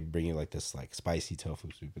 and so they bring you like this like spicy tofu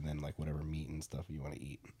soup and then like whatever meat and stuff you want to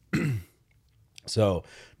eat. So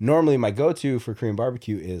normally my go-to for Korean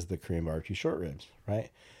barbecue is the Korean barbecue short ribs, right?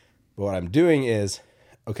 But what I'm doing is,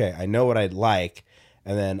 okay, I know what I'd like,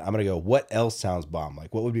 and then I'm going to go, what else sounds bomb?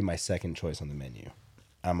 Like, what would be my second choice on the menu?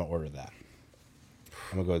 I'm going to order that.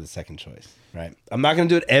 I'm going to go with the second choice, right? I'm not going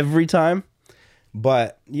to do it every time,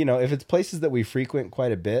 but, you know, if it's places that we frequent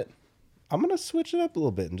quite a bit, I'm going to switch it up a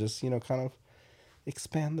little bit and just, you know, kind of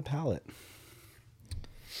expand the palate.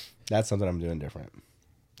 That's something I'm doing different.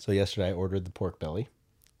 So yesterday I ordered the pork belly. It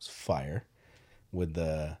was fire with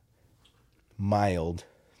the mild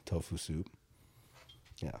tofu soup.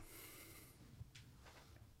 Yeah.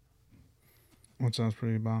 That sounds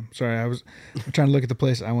pretty bomb. Sorry, I'm trying to look at the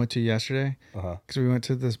place I went to yesterday because we went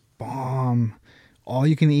to this bomb, all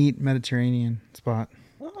you can eat Mediterranean spot.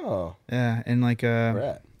 Oh. Yeah, and like where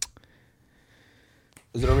at?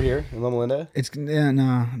 Is it over here in Loma Linda?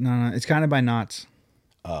 No. It's kind of by Knott's.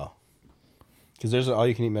 Oh. Because there's an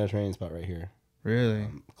all-you-can-eat Mediterranean spot right here. Really?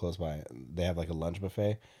 Close by. They have like a lunch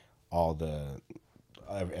buffet. Everything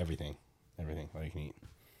all you can eat.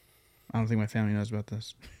 I don't think my family knows about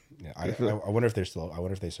this. Yeah, I wonder if I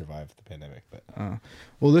wonder if they survived the pandemic. But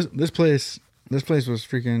well, this place was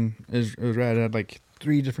freaking. It was right. It had like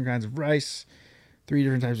 3 different kinds of rice, 3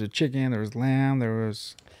 different types of chicken. There was lamb. There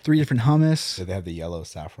was 3 different hummus. Did they have the yellow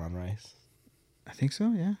saffron rice? I think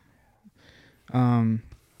so. Yeah.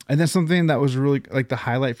 And then something that was really like the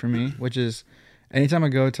highlight for me, which is anytime I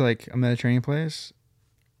go to like a Mediterranean place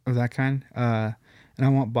of that kind, and I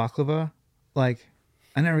want baklava, like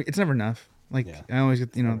it's never enough. Like I always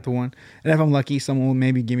get, you know, the one, and if I'm lucky, someone will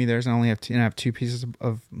maybe give me theirs and I only have 2, and I have 2 pieces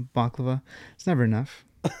of baklava. It's never enough.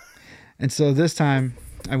 And so this time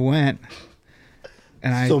I went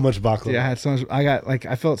and so much baklava. Yeah, I had so much.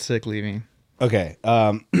 I felt sick leaving. Okay.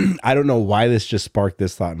 I don't know why this just sparked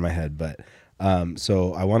this thought in my head, but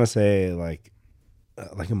so I want to say like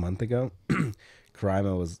a month ago,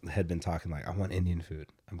 Karaima had been talking like, I want Indian food.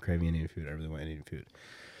 I'm craving Indian food. I really want Indian food.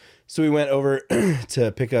 So we went over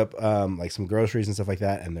to pick up like some groceries and stuff like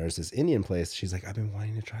that, and there's this Indian place. She's like, I've been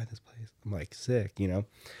wanting to try this place. I'm like, sick, you know.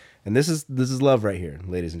 And this is love right here,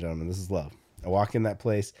 ladies and gentlemen. This is love. I walk in that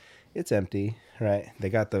place. It's empty, right? They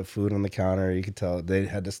got the food on the counter. You could tell they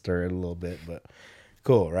had to stir it a little bit, but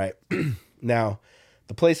cool, right? Now,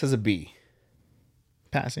 the place has a B.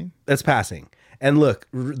 Passing. That's passing. And look,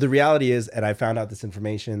 the reality is, and I found out this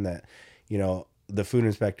information that, you know, the food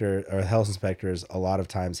inspector or health inspectors a lot of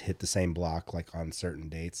times hit the same block like on certain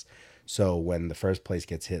dates. So when the first place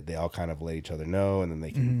gets hit, they all kind of let each other know, and then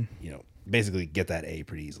they can, you know, basically get that A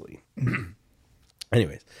pretty easily.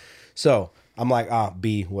 Anyways, so I'm like,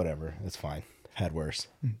 B, whatever. That's fine. Had worse.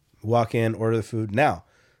 Walk in, order the food. Now,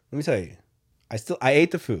 let me tell you, I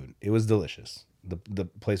ate the food. It was delicious. The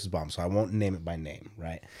place was bomb, so I won't name it by name,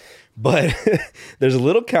 right? But there's a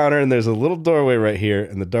little counter and there's a little doorway right here,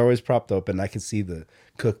 and the doorway's propped open. I can see the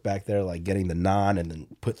cook back there, like getting the naan and then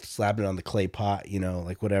slapping it on the clay pot, you know,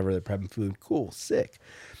 like whatever. They're prepping food. Cool, sick.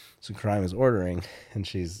 So Karaima is ordering, and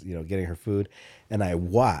she's, you know, getting her food, and I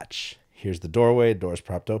watch. Here's the doorway. Door's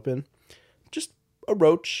propped open. Just a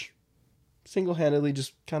roach, single-handedly,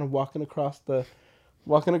 just kind of walking across the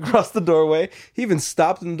doorway. He even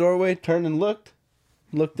stopped in the doorway, turned and looked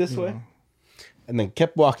this way, and then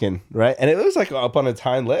kept walking, right? And it was like up on its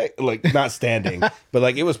hind leg, like not standing, but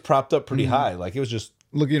like it was propped up pretty high. Like it was just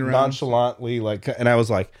looking around nonchalantly, like, and I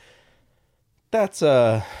was like, that's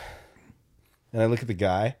and I look at the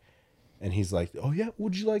guy, and he's like, oh yeah,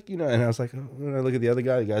 would you like, you know, and I was like, oh, and I look at the other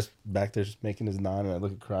guy, the guy's back there just making his naan, and I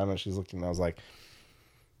look at Karaima, she's looking, and I was like,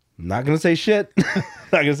 I'm not gonna say shit. Not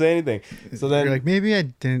gonna say anything. So then you're like, maybe I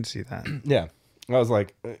didn't see that. Yeah. I was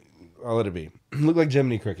like, I'll let it be. Looked like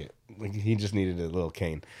Jiminy Cricket. Like he just needed a little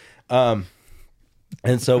cane. And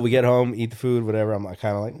so we get home, eat the food, whatever. I'm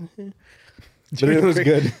kind of like, but it was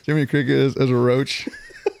good. Jiminy Cricket as a roach.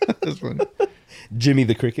 That's funny. Jimmy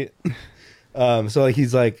the Cricket. So like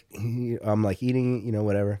he's like, I'm like eating, you know,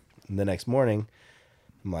 whatever. And the next morning,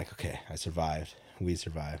 I'm like, okay, I survived. We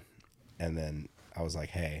survived. And then I was like,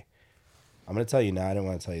 hey, I'm going to tell you now. I didn't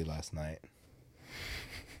want to tell you last night.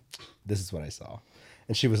 This is what I saw.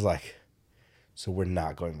 And she was like, so we're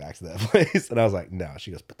not going back to that place? And I was like, no.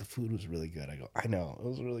 She goes, but the food was really good. I go, I know. It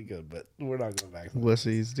was really good, but we're not going back to that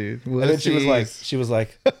Wussies, dude. Wussies. And then she was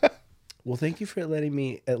like, Well, thank you for letting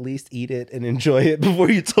me at least eat it and enjoy it before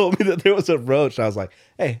you told me that there was a roach. I was like,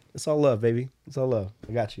 hey, it's all love, baby. It's all love.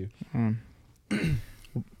 I got you.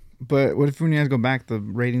 But what if when you guys go back, the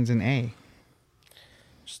rating's an A? There's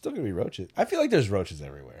still going to be roaches. I feel like there's roaches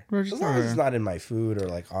everywhere. Roaches as long as it's not in my food or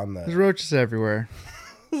like on the... There's roaches everywhere.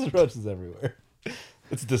 There's roaches everywhere.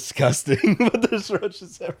 It's disgusting, but there's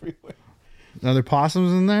roaches everywhere. Are there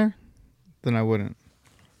possums in there? Then I wouldn't.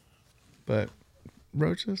 But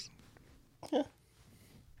roaches? Yeah.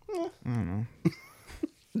 I don't know.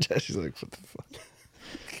 Jesse's like, what the fuck?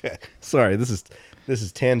 Okay. Sorry, this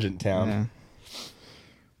is Tangent Town.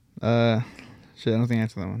 Yeah. Shit, I don't think I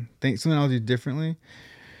answered that one. Think something I'll do differently.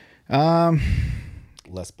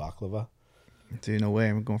 Less baklava. Dude, no way.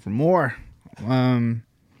 I'm going for more. I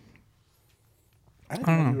didn't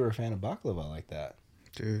know you were a fan of baklava like that.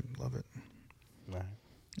 Dude, love it. Right.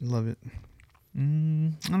 Love it. I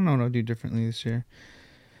don't know what I'll do differently this year.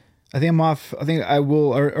 I think I'm off. I think I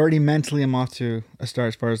will already mentally. I'm off to a start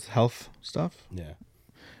as far as health stuff. Yeah.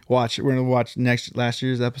 We're gonna watch last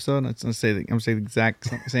year's episode. I'm gonna say the exact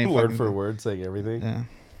same word for word, saying everything. Yeah.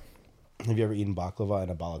 Have you ever eaten baklava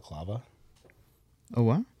and a balaclava? A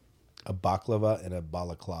what? A baklava and a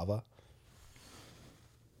balaclava.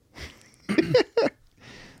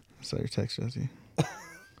 Saw your text, Jesse.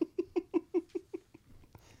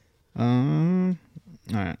 All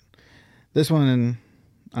right. This one,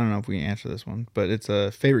 I don't know if we can answer this one, but it's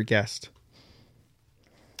a favorite guest.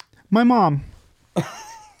 My mom.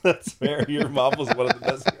 That's fair. Your mom was one of the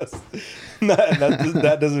best guests.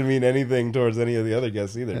 that doesn't mean anything towards any of the other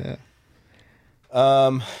guests either.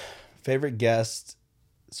 Yeah. Favorite guest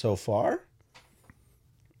so far?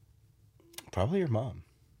 Probably your mom.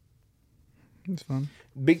 It's fun.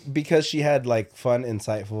 Because she had like fun,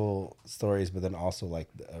 insightful stories, but then also like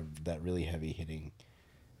that really heavy hitting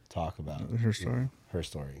talk about her story. Her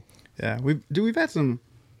story. Yeah, we've had some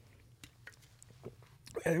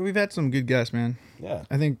good guests, man. Yeah,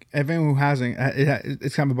 I think if anyone who hasn't,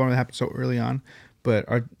 it's kind of a bummer that happened so early on. But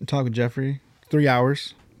our talk with Jeffrey, 3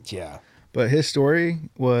 hours. Yeah, but his story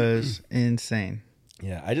was insane.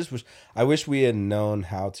 Yeah, I wish we had known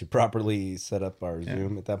how to properly set up our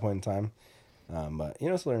Zoom at that point in time. But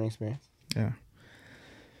it's a learning experience. Yeah.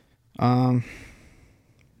 I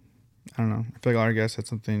don't know. I feel like our guests had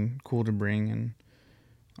something cool to bring,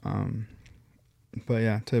 and but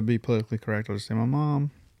yeah, to be politically correct, I'll just say my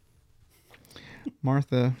mom,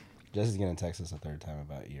 Martha. Jesse's gonna text us a third time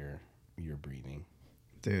about your breathing.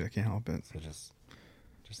 Dude, I can't help it. So just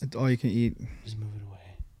it's all you can eat. Just move it away.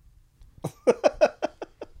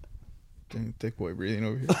 Dang, thick boy breathing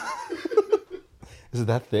over here. Is it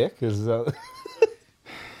that thick? Is that?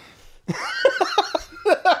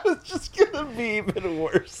 That was just gonna be even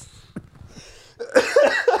worse.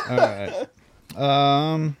 All right.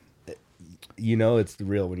 It's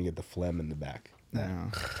real when you get the phlegm in the back.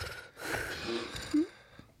 Yeah.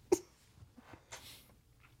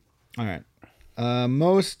 All right.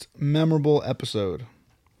 Most memorable episode.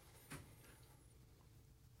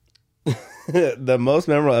 The most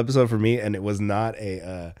memorable episode for me, and it was not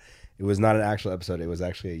an actual episode. It was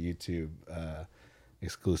actually a YouTube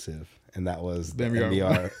exclusive, and that was the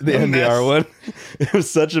MBR one. It was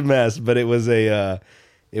such a mess, but it was a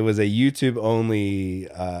YouTube only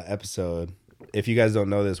episode. If you guys don't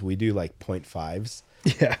know this, we do like 0.5s.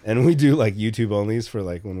 Yeah, and we do like YouTube onlys for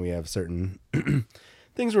like when we have certain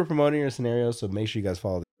things we're promoting or scenarios. So make sure you guys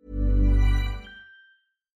follow.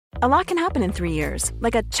 A lot can happen in 3 years,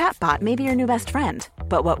 like a chatbot may be your new best friend.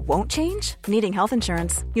 But what won't change? Needing health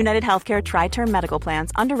insurance. United Healthcare Tri-Term Medical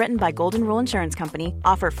Plans, underwritten by Golden Rule Insurance Company,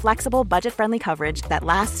 offer flexible, budget-friendly coverage that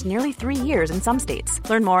lasts nearly 3 years in some states.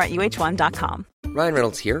 Learn more at uh1.com. Ryan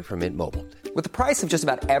Reynolds here from Mint Mobile. With the price of just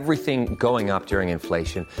about everything going up during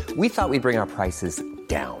inflation, we thought we'd bring our prices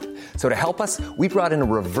down. So to help us, we brought in a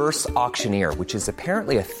reverse auctioneer, which is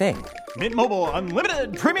apparently a thing. Mint Mobile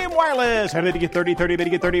Unlimited Premium Wireless. How to get 30, 30, how to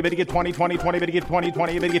get 30, how to get 20, 20, 20, how to get 20,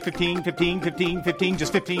 20, how to get 15, 15, 15, 15,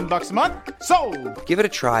 just $15 a month? Sold! Give it a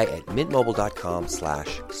try at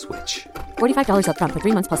mintmobile.com/switch. $45 up front for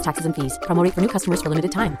 3 months plus taxes and fees. Promo rate for new customers for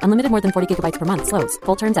limited time. Unlimited more than 40 gigabytes per month. Slows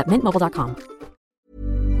full terms at mintmobile.com.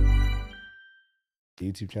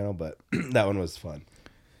 YouTube channel, but that one was fun.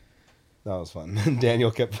 That was fun. Daniel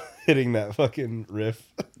kept hitting that fucking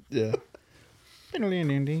riff. Yeah.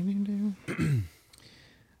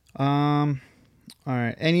 All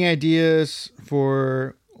right. Any ideas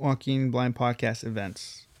for Walking Blind podcast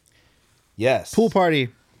events? Yes. Pool party.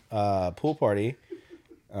 Pool party.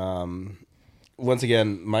 Once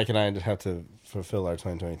again, Mike and I have to fulfill our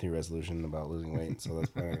 2023 resolution about losing weight, so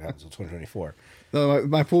that's not going to happen until 2024. No,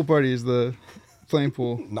 my pool party is the Playing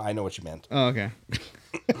pool. No, I know what you meant. Oh, okay.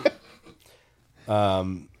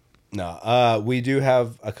 No, we do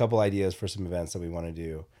have a couple ideas for some events that we want to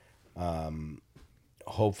do.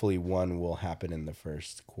 Hopefully one will happen in the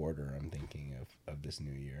first quarter, I'm thinking, of this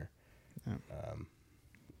new year. Yeah.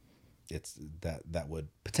 It's that would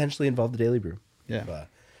potentially involve the Daily Brew. Yeah. But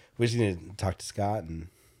we just need to talk to Scott and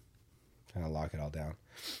kind of lock it all down.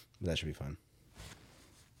 But that should be fun.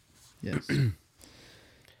 Yes. I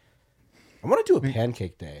want to do a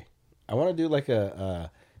pancake day. I want to do like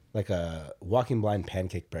a walking blind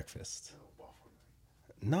pancake breakfast.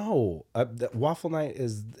 No, waffle night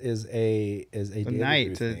is a Daily night.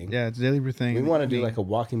 Brew thing. Yeah, it's a Daily Brew thing. We want to do like a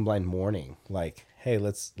walking blind morning. Like, hey,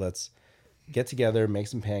 let's get together, make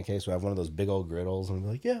some pancakes. We have one of those big old griddles, and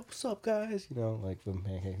we're like, yeah, what's up, guys? You know, like the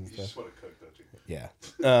pancakes and stuff. You just want to cook, don't you? Yeah.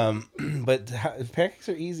 But pancakes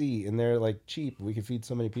are easy and they're like cheap. We can feed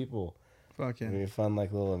so many people. Fuck yeah. It'd be a fun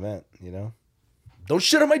like little event, you know? Don't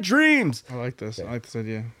shit on my dreams. I like this. I like this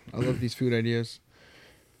idea. I love these food ideas.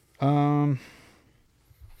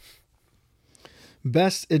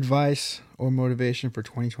 Best advice or motivation for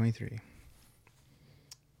 2023?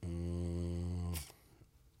 You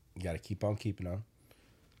got to keep on keeping on.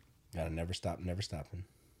 Got to never stop, never stopping.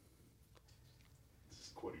 This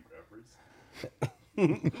is quoting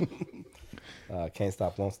reference. Can't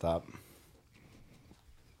stop, won't stop.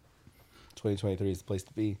 2023 is the place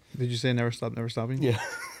to be. Did you say never stop, never stopping? Yeah.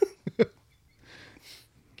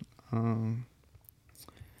 I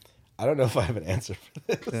don't know if I have an answer for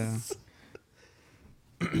this.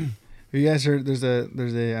 Yeah. You guys heard there's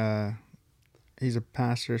a he's a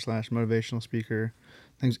pastor / motivational speaker.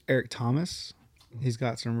 His name's Eric Thomas. He's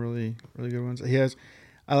got some really good ones. He has,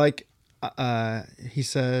 I like, he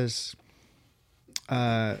says,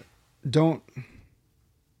 don't,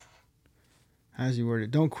 how does he word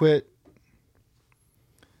it? Don't quit.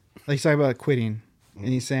 Like he's talking about quitting, and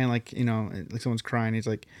he's saying like, you know, like someone's crying. He's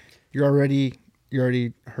like, you're already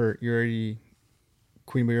hurt. You're already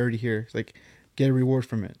quitting, but you're already here. It's like, get a reward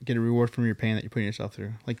from it. Get a reward from your pain that you're putting yourself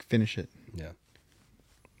through. Like finish it. Yeah.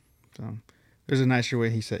 So there's a nicer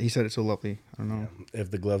way he said it so lovely. I don't know. Yeah.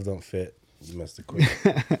 If the glove don't fit, you must have quit.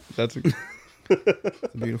 That's a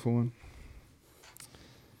beautiful one.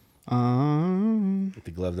 If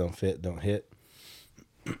the glove don't fit, don't hit.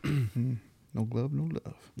 No glove, no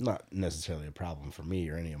love. Not necessarily a problem for me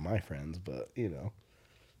or any of my friends, but you know.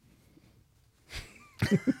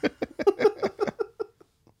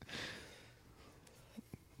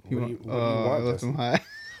 What do you want, left Jesse? him high.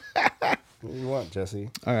 What do you want, Jesse?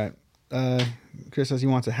 All right. Chris says he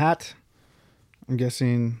wants a hat. I'm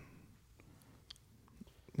guessing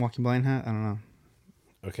walking blind hat. I don't know.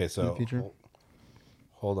 Okay, so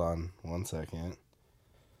hold on 1 second.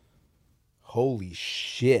 Holy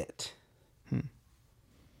shit.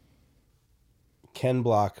 Ken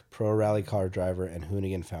Block, pro rally car driver and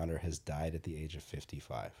Hoonigan founder, has died at the age of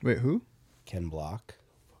 55. Wait, who? Ken Block.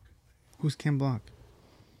 Who's Ken Block?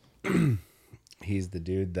 He's the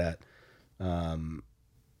dude that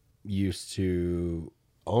used to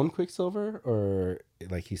own Quicksilver, or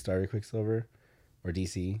like he started Quicksilver or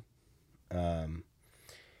DC.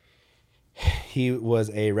 He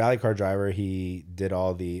was a rally car driver. He did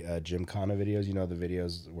all the Gymkhana videos, you know, the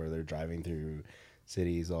videos where they're driving through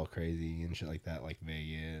cities all crazy and shit like that, like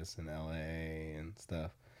Vegas and LA and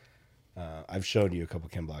stuff. I've showed you a couple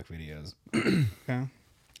Ken Block videos. Okay.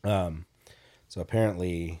 So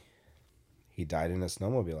apparently he died in a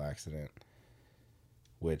snowmobile accident,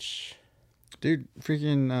 which, dude,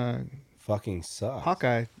 freaking fucking sucks.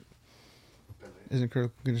 Hawkeye is in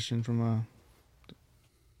critical condition from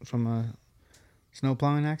a snow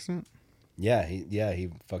plowing accident. Yeah,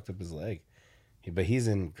 he fucked up his leg. But he's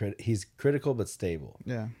critical but stable.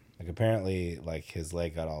 Yeah. Like apparently, like his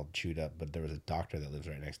leg got all chewed up, but there was a doctor that lives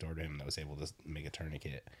right next door to him that was able to make a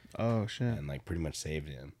tourniquet. Oh shit! And like pretty much saved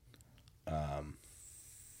him.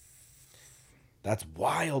 That's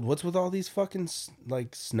wild. What's with all these fucking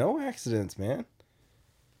like snow accidents, man?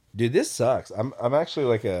 Dude, this sucks. I'm actually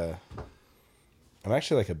like a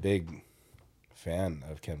big fan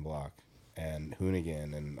of Ken Block and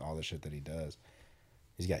Hoonigan and all the shit that he does.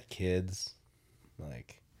 He's got kids.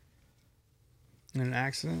 Like, in an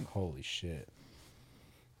accident? Holy shit.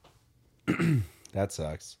 That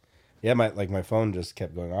sucks. Yeah, my phone just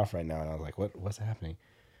kept going off right now, and I was like, what's happening?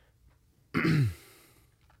 The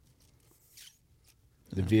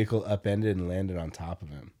vehicle upended and landed on top of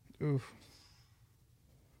him. Oof.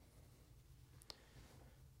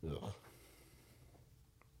 Ugh.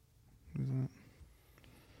 Who's that?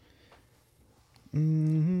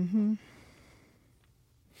 Mm-hmm.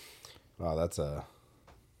 Wow, that's a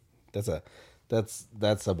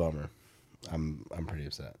bummer. I'm pretty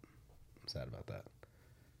upset. I'm sad about that.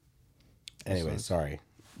 Anyway, sorry.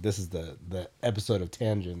 This is the episode of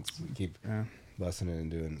tangents. We keep busting in and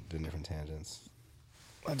doing different tangents.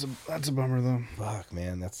 That's a bummer though. Fuck,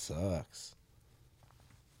 man, that sucks.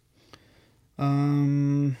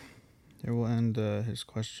 Here we'll end his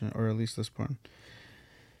question, or at least this part.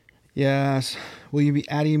 Yes. Will you be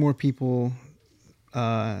adding more people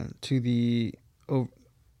to the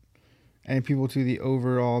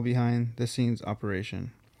overall behind the scenes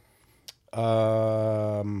operation?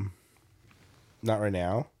 Not right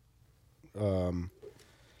now.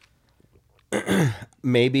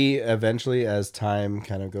 Maybe eventually as time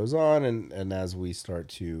kind of goes on and as we start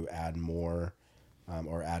to add more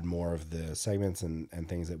of the segments and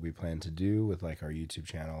things that we plan to do with like our YouTube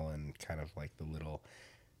channel and kind of like the little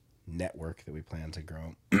network that we plan to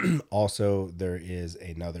grow. Also, there is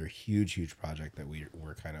another huge project that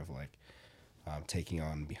we're kind of like taking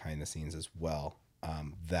on behind the scenes as well.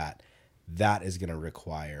 That is going to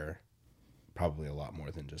require probably a lot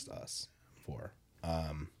more than just us for.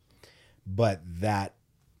 But that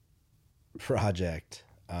project,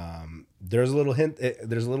 there's a little hint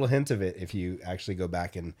of it if you actually go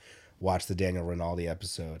back and watch the Daniel Rinaldi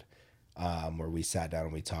episode, where we sat down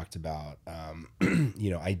and we talked about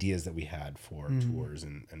ideas that we had for tours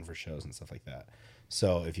and for shows and stuff like that.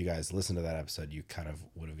 So if you guys listen to that episode, you kind of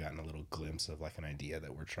would have gotten a little glimpse of like an idea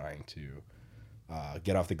that we're trying to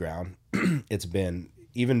get off the ground. It's been,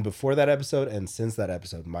 even before that episode and since that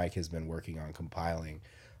episode, Mike has been working on compiling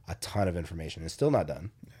a ton of information. It's still not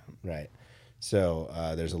done, right? So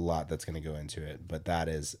there's a lot that's going to go into it, but that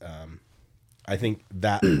is, I think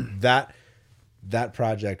that that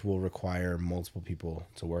project will require multiple people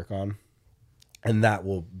to work on, and that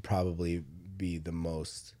will probably be the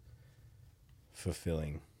most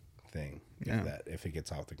fulfilling thing if it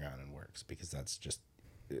gets off the ground and works, because that's just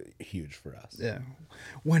huge for us. Yeah,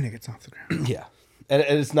 when it gets off the ground. Yeah, and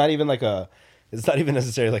it's not even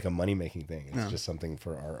necessarily like a money making thing. It's just something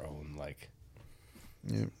for our own like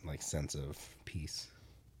sense of peace,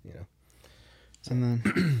 So. And then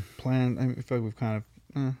I feel like we've kind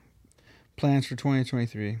of plans for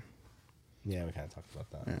 2023. Yeah, we kind of talked about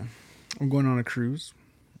that. Yeah, I'm going on a cruise.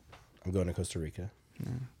 I'm going to Costa Rica.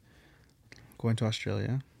 Yeah. Going to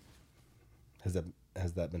Australia. Has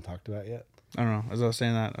that been talked about yet? I don't know. As I was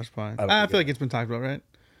saying that, I feel like it's been talked about, right?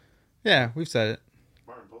 Yeah, we've said it.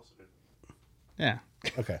 Martin posted it. Yeah.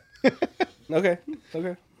 Okay. Okay. I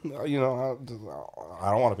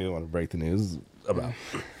don't want to be the one to break the news about.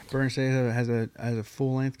 Burn State has a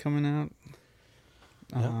full length coming out.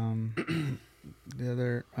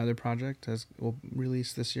 The other project will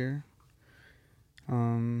release this year.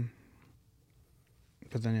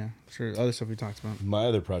 But then sure, other stuff we talked about. My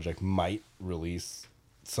other project might release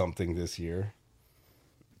something this year.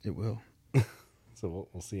 It will. So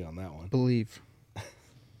we'll see on that one. Believe.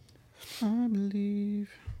 I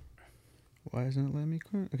believe. Why isn't it letting me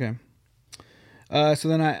quit? Okay. So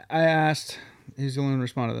then I asked. He's the only one to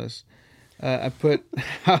respond to this. I put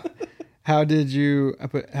how did you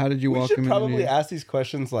welcome? We should probably ask these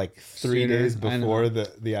questions like 3 days before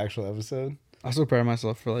the actual episode. I was so proud of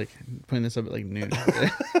myself for like putting this up at like noon.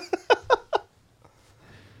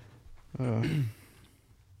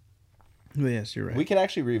 But yes, you're right. We can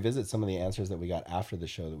actually revisit some of the answers that we got after the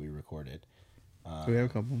show that we recorded. We have a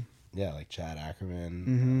couple. Yeah, like Chad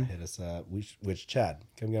Ackerman hit us up. Which Chad,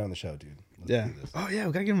 come get on the show, dude. Let's do this. Oh yeah,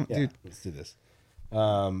 we gotta get him, dude. Let's do this.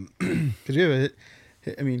 Because we have a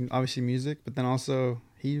hit, I mean, obviously music, but then also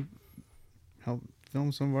he helped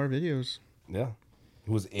film some of our videos. Yeah,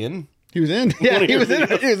 he was in. He was in. Yeah, he was in an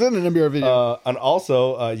NBR video. And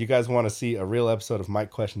also, you guys want to see a real episode of Mike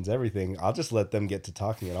Questions Everything? I'll just let them get to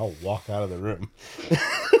talking, and I'll walk out of the room.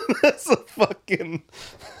 That's a fucking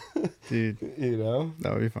dude.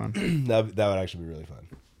 That would be fun. that would actually be really fun.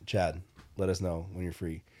 Chad, let us know when you're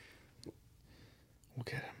free. We'll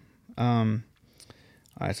get him.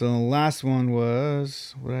 All right. So the last one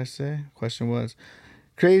was, what did I say? Question was,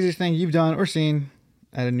 craziest thing you've done or seen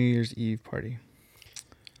at a New Year's Eve party.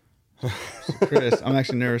 So Chris, I'm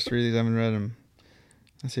actually nervous to read these. I haven't read them.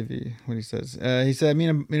 Let's see what he says. He said, me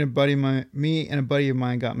and a buddy of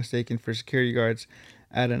mine got mistaken for security guards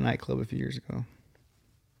at a nightclub a few years ago.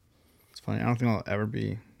 It's funny. I don't think I'll ever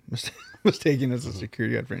be mistaken as a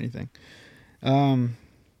security guard for anything.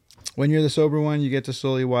 When you're the sober one, you get to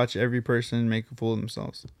slowly watch every person make a fool of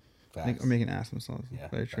themselves. Or make an ass of themselves. Yeah,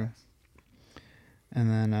 very true. And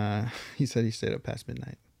then he said he stayed up past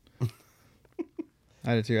midnight.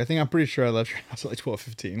 I did too. I'm pretty sure I left your house at like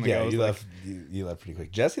 12:15. Like yeah, you left pretty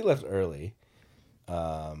quick. Jesse left early.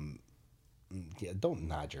 Yeah, don't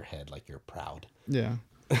nod your head like you're proud. Yeah.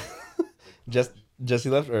 Jesse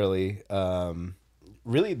left early.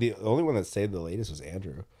 Really, the only one that stayed the latest was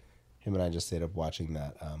Andrew. Him and I just stayed up watching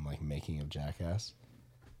that like making of Jackass.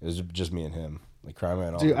 It was just me and him. Like Crima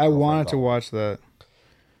and all. Dude, I wanted to watch that.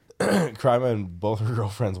 Crima and both her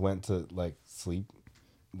girlfriends went to like sleep.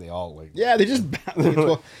 They all like they just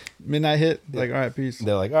midnight hit. Like, all right, peace.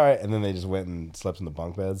 They're like, all right, and then they just went and slept in the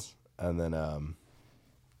bunk beds, and then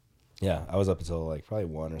yeah, I was up until like probably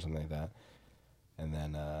 1 or something like that, and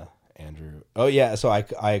then Andrew. Oh yeah, so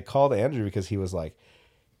I called Andrew because he was like,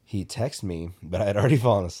 he texted me, but I had already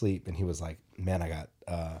fallen asleep, and he was like, man, I got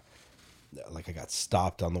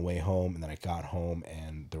stopped on the way home, and then I got home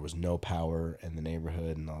and there was no power in the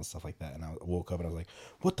neighborhood and all that stuff like that. And I woke up and I was like,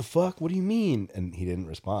 what the fuck? What do you mean? And he didn't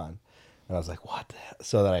respond. And I was like, what the hell?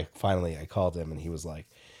 So then I called him, and he was like,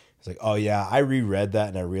 oh yeah, I reread that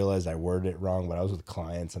and I realized I worded it wrong, but I was with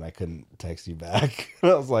clients and I couldn't text you back.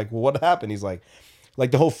 And I was like, well, what happened? He's like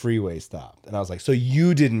the whole freeway stopped. And I was like, so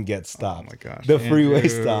you didn't get stopped. Oh my gosh. The freeway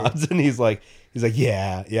stopped. And he's like,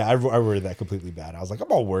 yeah, I worded that completely bad. I was like,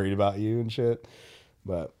 I'm all worried about you and shit.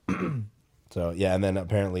 But so yeah, and then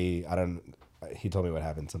apparently he told me what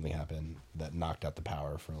happened. Something happened that knocked out the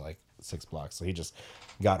power for like 6 blocks. So he just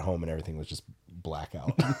got home and everything was just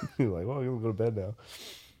blackout. He was like, well, you're gonna go to bed now.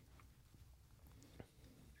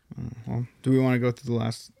 Well, do we want to go through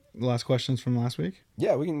the last questions from last week?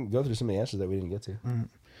 Yeah, we can go through some of the answers that we didn't get to. All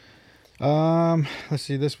right. Let's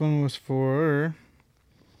see. This one was for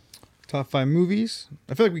top 5 movies.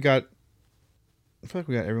 I feel like we got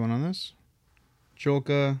everyone on this.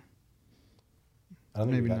 Jolka. I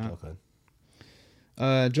don't think maybe we got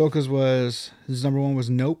not. Jolka's his number 1 was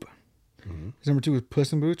Nope. Mm-hmm. His number 2 was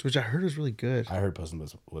Puss in Boots, which I heard was really good. I heard Puss in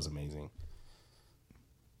Boots was amazing.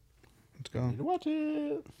 Let's go. Need to watch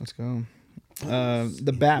it. Let's go.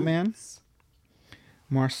 The Batman.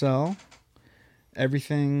 Marcel.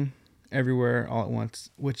 Everything, Everywhere, All at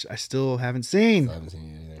Once, which I still haven't seen. I haven't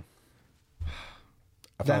seen it either.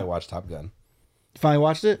 I finally watched Top Gun. Finally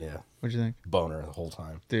watched it? Yeah. What'd you think? Boner the whole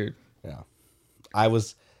time. Dude. Yeah. I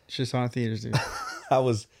was... Should have saw it in theaters, dude. I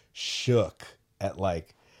was shook at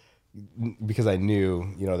like... Because I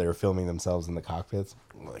knew, they were filming themselves in the cockpits.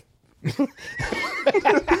 I'm like...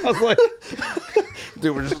 I was like...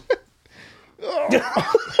 Dude, we're just...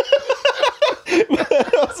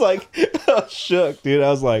 I was shook, dude. I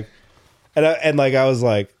was like...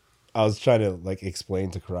 I was trying to like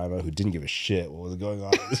explain to Karima, who didn't give a shit what was going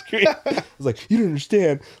on the screen. I was like, you don't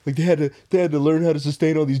understand. Like they had to learn how to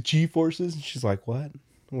sustain all these G forces. And she's like, what?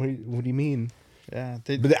 What do you mean? Yeah.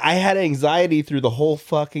 But I had anxiety through the whole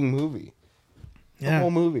fucking movie. The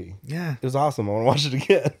whole movie. Yeah. It was awesome. I want to watch it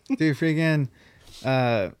again. Dude, freaking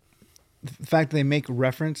the fact that they make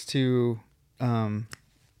reference to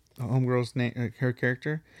Homegirl's name, her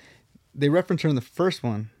character. They reference her in the first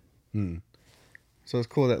one. So it's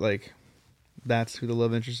cool that like that's who the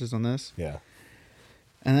love interest is on this. Yeah.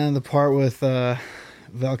 And then the part with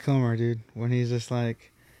Val Kilmer, dude, when he's just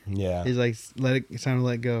like, yeah, he's like, it's time to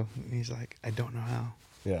let go. And he's like, I don't know how.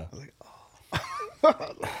 Yeah. I was like,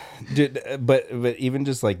 oh. Dude, but even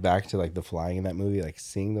just like back to like the flying in that movie, like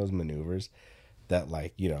seeing those maneuvers that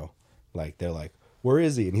like, like they're like, where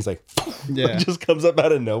is he? And he's like, yeah, just comes up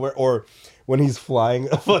out of nowhere. Or when he's flying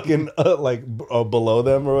fucking below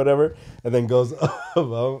them or whatever, and then goes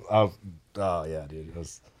above. Oh yeah, dude. It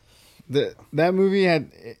was... that movie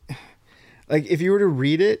had, like, if you were to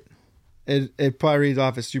read it, it probably reads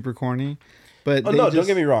off as super corny. But don't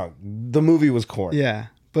get me wrong. The movie was corny. Yeah,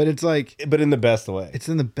 but it's like, but in the best way. It's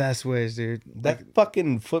in the best ways, dude. That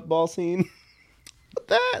fucking football scene.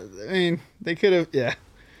 They could have, yeah.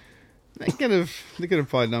 They could have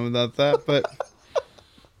probably done without that, but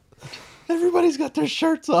everybody's got their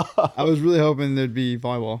shirts off. I was really hoping there'd be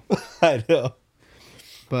volleyball. I know.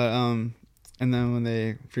 But and then when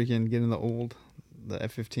they freaking get in the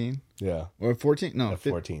F-15. Yeah. Or 14? No,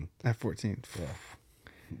 F-14. F-14. Yeah.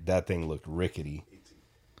 That thing looked rickety.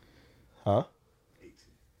 Huh?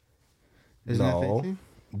 Isn't that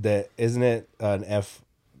F-18? Isn't it an F?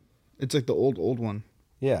 It's like the old one.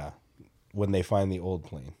 Yeah. When they find the old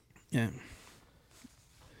plane. Yeah.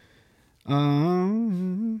 All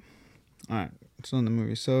right. So in the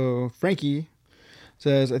movie. So Frankie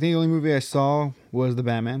says, I think the only movie I saw was The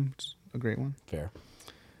Batman, which is a great one. Fair.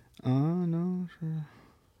 No, sure.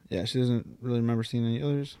 Yeah, she doesn't really remember seeing any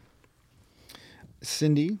others.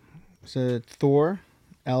 Cindy said Thor,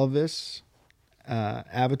 Elvis,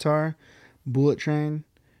 Avatar, Bullet Train,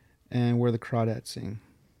 and Where the Crawdads Sing.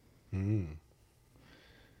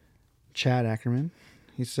 Chad Ackerman.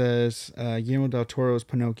 He says Guillermo del Toro's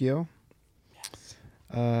Pinocchio. Yes.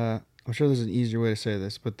 I'm sure there's an easier way to say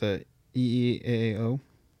this, but the EEAO.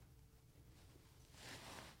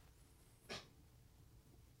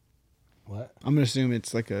 What? I'm gonna assume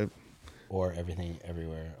it's like a or everything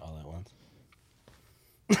everywhere all at once.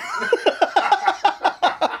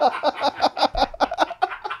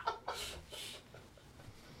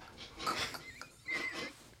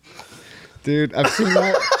 Dude, I've seen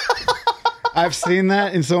that. I've seen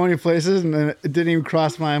that in so many places, and it didn't even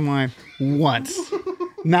cross my mind once.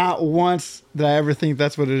 Not once did I ever think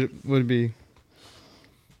that's what it would be.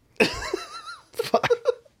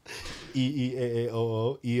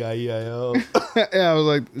 E-E-A-A-O-O, E-I-E-I-O. Yeah, I was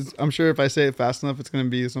like, I'm sure if I say it fast enough, it's going to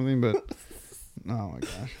be something, but... Oh, my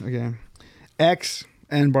gosh. Okay. X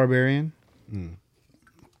and Barbarian. I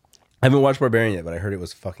haven't watched Barbarian yet, but I heard it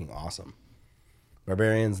was fucking awesome.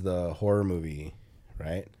 Barbarian's the horror movie,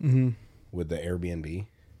 right? Mm-hmm. With the Airbnb.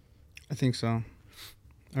 I think so.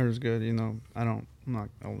 It was good. You know, I will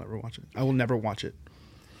never watch it. I will never watch it.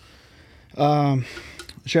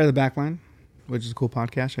 Share the Backline, which is a cool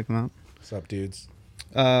podcast. Check them out. What's up, dudes?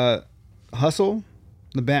 Hustle,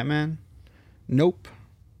 The Batman, Nope,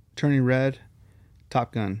 Turning Red,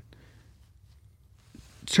 Top Gun.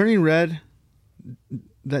 Turning Red,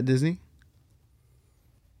 that Disney?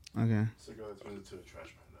 Okay. So go ahead and to a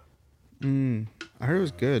trash panda. I heard it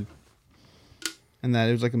was good. And that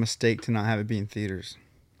it was like a mistake to not have it be in theaters.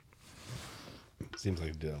 Seems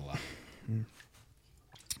like it did a lot. And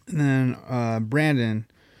then Brandon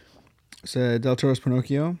said Del Toro's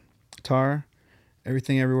Pinocchio, Tar,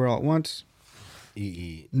 Everything Everywhere All at Once,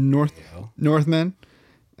 Northman,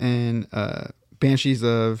 and Banshees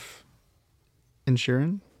of Ed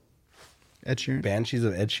Sheeran. Banshees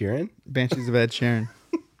of Ed Sheeran? Banshees of Ed Sheeran.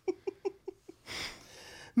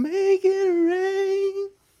 Make it rain.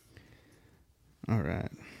 All right.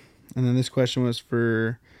 And then this question was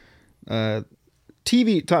for top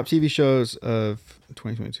TV shows of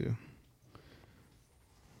 2022.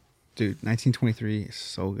 Dude, 1923 is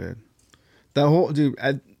so good. That whole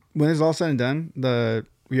when it's all said and done, the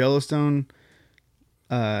Yellowstone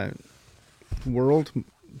world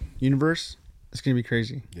universe is gonna be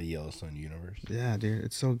crazy. The Yellowstone universe. Yeah, dude,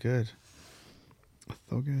 it's so good.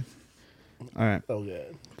 So good. All right. So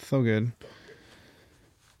good. So good.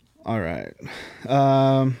 All right.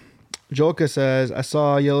 Jolka says, I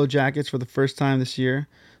saw Yellow Jackets for the first time this year,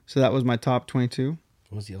 so that was my top 22.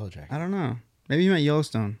 What was Yellow Jackets? I don't know. Maybe you meant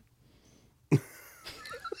Yellowstone.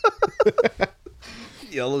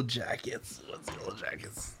 Yellow Jackets. What's Yellow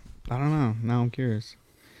Jackets? I don't know. Now I'm curious.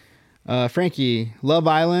 Frankie, Love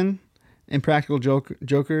Island, Impractical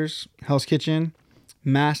Jokers, Hell's Kitchen,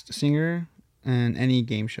 Masked Singer, and any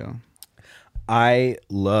game show. I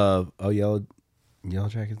love... Oh, Yellow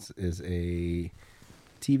Jackets is a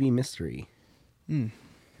TV mystery.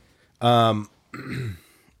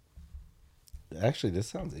 Actually, this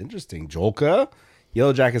sounds interesting. Jolka.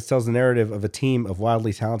 Yellow Jackets tells the narrative of a team of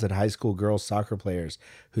wildly talented high school girls soccer players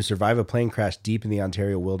who survive a plane crash deep in the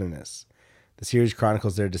Ontario wilderness. The series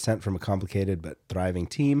chronicles their descent from a complicated but thriving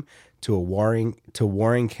team to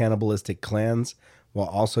warring cannibalistic clans, while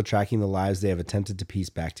also tracking the lives they have attempted to piece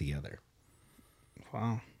back together.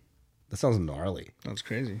 Wow. That sounds gnarly. That's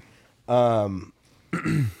crazy. I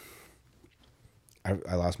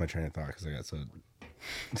lost my train of thought because I got so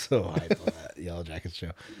hyped on that Yellow Jackets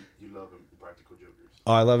show. You love Impractical Jokers.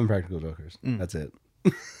 Oh, I love Impractical Jokers. That's it.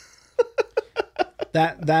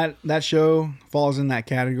 That show falls in that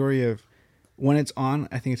category of when it's on,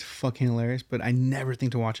 I think it's fucking hilarious, but I never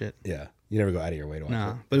think to watch it. Yeah. You never go out of your way to watch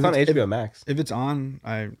it. But it's on HBO Max. If it's on,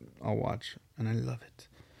 I'll watch, and I love it.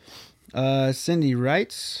 Cindy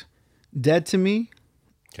writes, Dead to Me,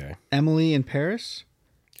 Okay. Emily in Paris,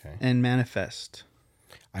 Okay. and Manifest.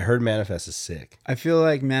 I heard Manifest is sick. I feel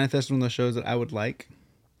like Manifest is one of those shows that I would like.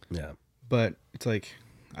 Yeah. But it's like,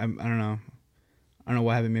 I don't know. I don't know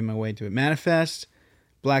why I haven't made my way to it. Manifest,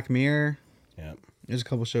 Black Mirror. Yeah. There's a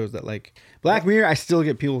couple shows that like Black Mirror. I still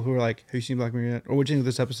get people who are like, "Have you seen Black Mirror yet?" Or what do you think of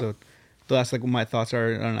this episode? They'll ask like what my thoughts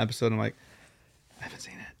are on an episode. I'm like, I haven't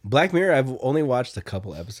seen it. Black Mirror, I've only watched a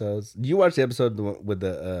couple episodes. You watched the episode with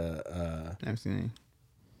the I haven't seen any.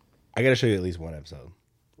 I gotta show you at least one episode.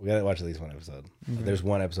 We gotta watch at least one episode. Okay. There's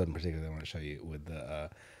one episode in particular I want to show you with the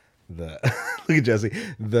look at Jesse,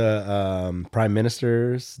 the Prime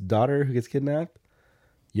Minister's daughter who gets kidnapped.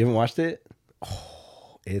 You haven't watched it?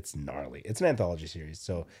 Oh, it's gnarly. It's an anthology series,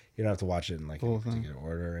 so you don't have to watch it in like a particular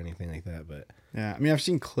order or anything like that. But yeah, I mean, I've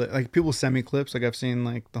seen like people send me clips. Like I've seen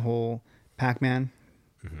like the whole Pac-Man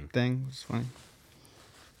thing. It's funny.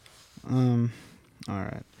 All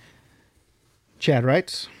right. Chad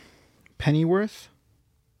writes, Pennyworth.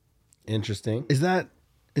 Interesting. Is that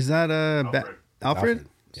Alfred?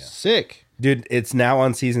 Yeah. Sick, dude. It's now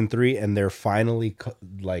on season 3, and they're finally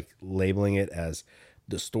like labeling it as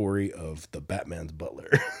the story of the Batman's butler.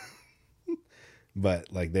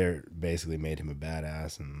 But like they're basically made him a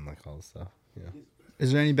badass and like all this stuff. Yeah.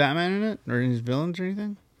 Is there any Batman in it or any villains or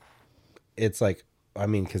anything? It's like, I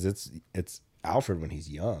mean, because it's Alfred when he's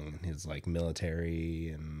young, his like military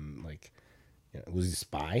and like, was he a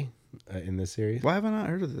spy in this series? Why have I not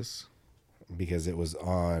heard of this? Because it was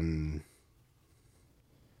on.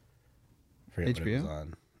 I forget what it was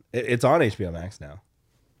on. It's on HBO Max now.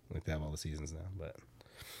 Like they have all the seasons now, but.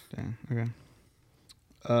 Damn.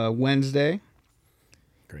 Okay. Wednesday.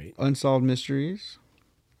 Great. Unsolved Mysteries.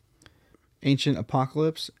 Ancient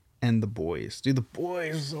Apocalypse and The Boys. Dude, The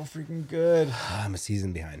Boys are so freaking good. I'm a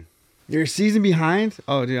season behind. You're a season behind?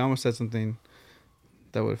 Oh, dude, I almost said something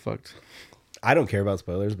that would have fucked. I don't care about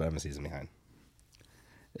spoilers, but I'm a season behind.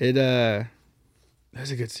 That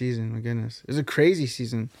was a good season. My goodness, it was a crazy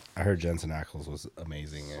season. I heard Jensen Ackles was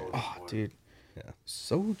amazing. Oh, dude, yeah,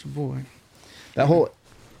 Soldier Boy. That whole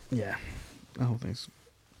thing's.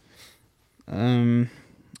 All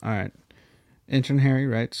right. Intern Harry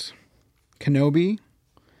writes, Kenobi.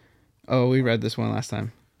 Oh, we read this one last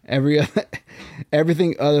time.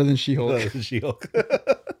 Everything other than She-Hulk. She-Hulk.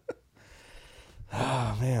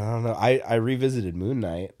 Oh man, I don't know. I revisited Moon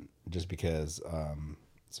Knight just because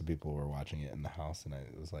some people were watching it in the house, and I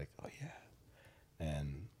was like, oh yeah,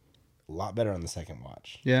 and a lot better on the second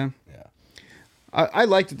watch. Yeah, yeah. I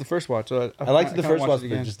liked it the first watch. So I liked it the first watch,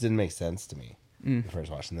 but it just didn't make sense to me. The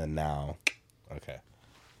first watch, and then now, okay.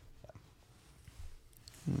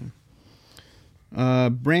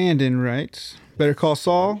 Brandon writes, Better Call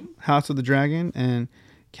Saul, House of the Dragon, and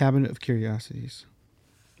Cabinet of Curiosities.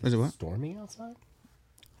 Is it what? Storming outside?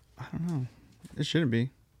 I don't know. It shouldn't be.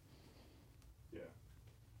 Yeah.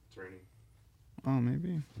 It's raining. Oh,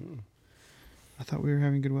 maybe. I thought we were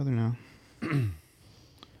having good weather now.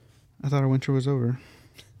 I thought our winter was over.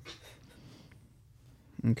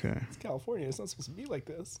 Okay. It's California. It's not supposed to be like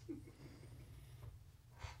this.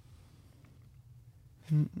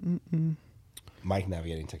 Mike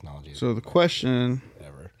navigating technology. So the question...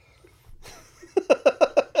 Ever.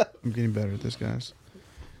 I'm getting better at this, guys.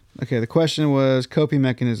 Okay, the question was coping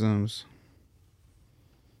mechanisms.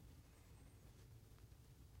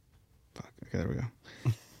 Fuck. Okay, there we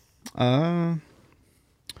go.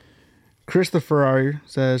 Chris the Ferrari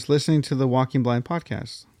says, listening to the Walking Blind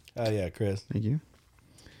podcast. Oh, yeah, Chris. Thank you.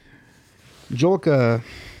 Jolka,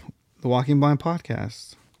 the Walking Blind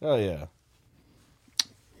podcast. Oh, yeah.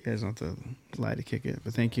 You guys don't have to lie to kick it,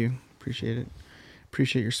 but thank you. Appreciate it.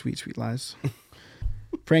 Appreciate your sweet, sweet lies.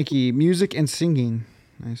 Frankie, music and singing.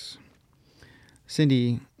 Nice.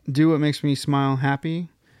 Cindy, do what makes me smile, happy.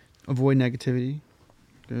 Avoid negativity.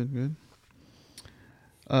 Good, good.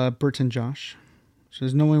 Burton Josh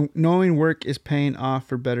says, knowing work is paying off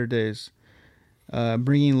for better days.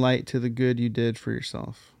 Bringing light to the good you did for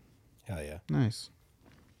yourself. Hell yeah. Nice.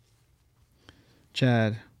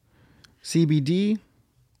 Chad, CBD,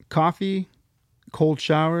 coffee, cold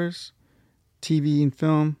showers, TV and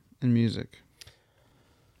film, and music.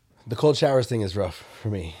 The cold showers thing is rough for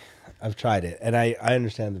me. I've tried it, and I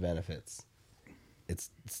understand the benefits.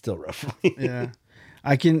 It's still rough for me. Yeah.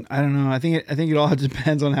 I don't know. I think it all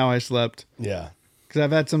depends on how I slept. Yeah. Because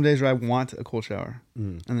I've had some days where I want a cold shower,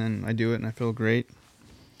 and then I do it, and I feel great.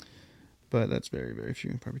 But that's very, very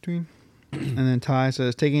few and far between. And then Ty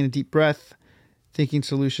says, taking a deep breath, thinking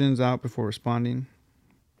solutions out before responding.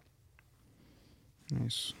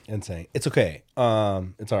 Nice. And saying, it's okay.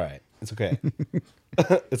 It's all right. It's okay.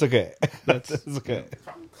 It's okay. It's okay.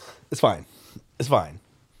 It's fine. It's fine.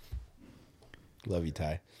 Love you,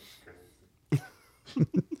 Ty. All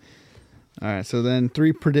right. So then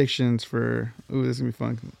 3 predictions for... Ooh, this is going to be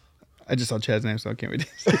fun. I just saw Chad's name, so I can't wait to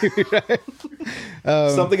see.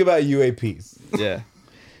 Something about UAPs. Yeah.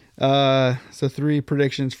 So 3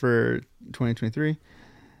 predictions for 2023.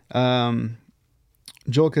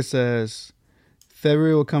 Jolka says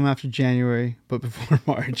February will come after January, but before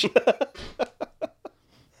March.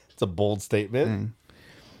 It's a bold statement. Dang.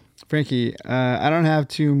 Frankie, I don't have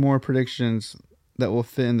 2 more predictions that will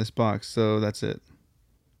fit in this box, so that's it.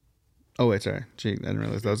 Oh wait, sorry. Gee, I didn't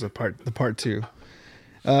realize that was the part 2.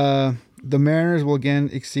 The Mariners will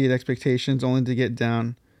again exceed expectations, only to go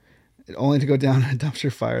down a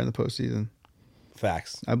dumpster fire in the postseason.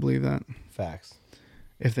 Facts. I believe that. Facts.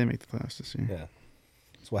 If they make the playoffs this year. Yeah.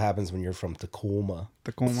 That's what happens when you're from Tacoma.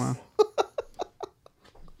 Tacoma.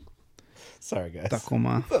 Sorry, guys.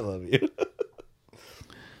 Tacoma. I love you.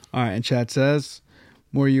 All right, and chat says,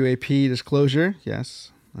 more UAP disclosure.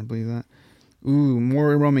 Yes, I believe that. Ooh,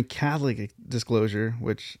 more Roman Catholic disclosure,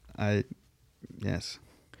 which yes.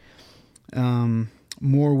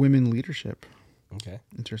 More women leadership. Okay.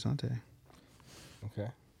 Interessante. Okay.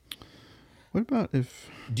 What about if...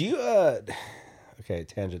 Do you, Okay,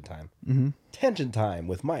 tangent time. Mm-hmm. Tangent time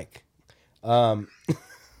with Mike. The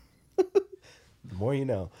more you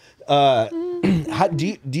know. How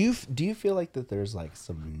do you feel like that there's like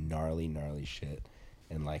some gnarly shit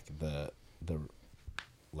in like the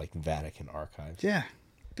like Vatican archives? Yeah,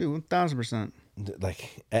 dude, 1000%.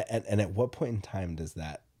 Like, and at what point in time does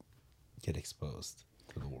that get exposed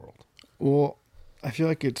to the world? Well, I feel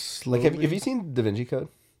like it's slowly... like have you seen Da Vinci Code?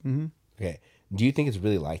 Mm-hmm. Okay, do you think it's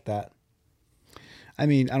really like that? I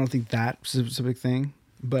mean, I don't think that specific thing,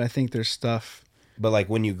 but I think there's stuff. But like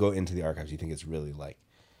when you go into the archives, you think it's really like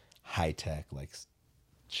high tech, like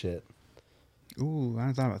shit. Ooh, I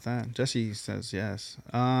hadn't thought about that. Jesse says yes.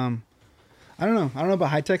 I don't know. I don't know about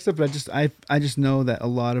high tech stuff, but I just know that a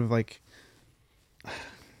lot of like. Here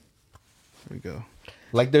we go.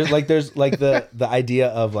 There's the idea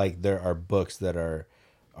of like there are books that are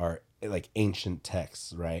like ancient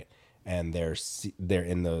texts, right? And they're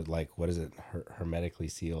in the like, what is it, hermetically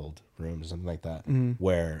sealed rooms or something like that,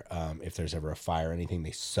 where if there's ever a fire or anything, they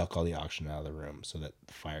suck all the oxygen out of the room so that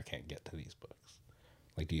the fire can't get to these books.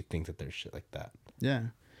 Like, do you think that there's shit like that? Yeah,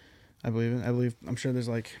 I believe it. I'm sure there's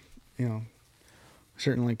like,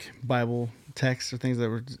 certain like Bible texts or things that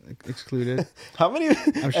were excluded. How many?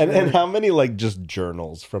 Sure and how many like just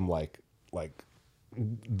journals from like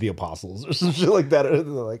the apostles or some shit like that? Or they're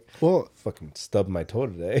like, well, fucking stubbed my toe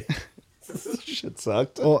today. Shit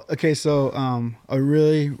sucked. Well, okay, so a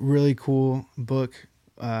really, really cool book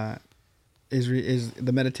is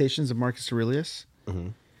the Meditations of Marcus Aurelius,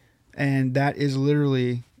 and that is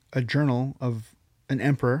literally a journal of an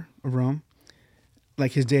emperor of Rome,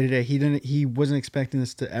 like his day to day. He wasn't expecting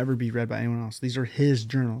this to ever be read by anyone else. These are his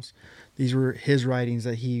journals. These were his writings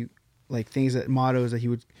that he mottos that he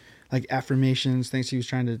would, like affirmations, things he was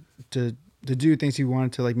trying to do, things he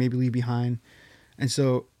wanted to like maybe leave behind, and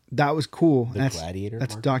so. That was cool. Gladiator.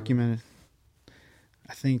 That's documented.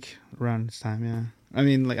 I think around this time, yeah. I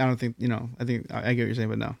mean, like I don't think I think I get what you're saying,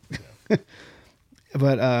 but no. Yeah.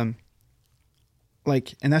 But and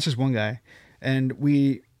that's just one guy, and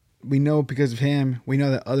we know because of him. We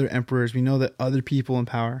know that other emperors, we know that other people in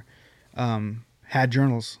power, had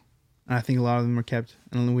journals, and I think a lot of them are kept.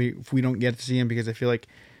 And if we don't get to see them, because I feel like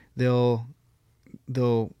they'll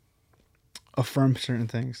affirm certain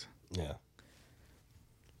things. Yeah.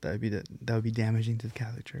 That would be damaging to the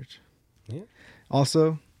Catholic Church. Yeah.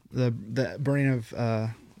 Also, the burning of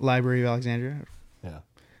Library of Alexandria. Yeah.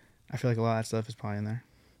 I feel like a lot of that stuff is probably in there.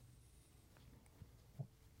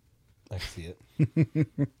 I see it.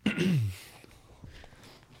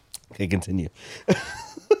 Okay, continue.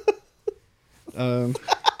 He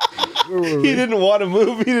didn't want to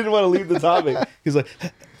move. He didn't want to leave the topic. He's like,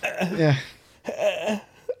 yeah.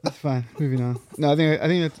 That's fine. Moving on. No, I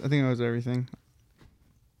think that was everything.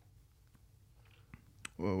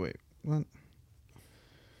 Whoa, wait, what?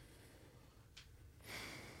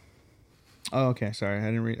 Oh, okay. Sorry,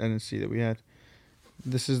 I didn't see that we had.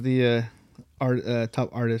 This is the top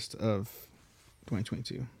artist of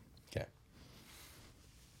 2022. Okay.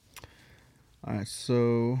 All right.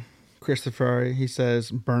 So, Christopher, he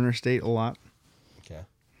says Burner State a lot. Okay.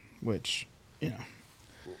 Which,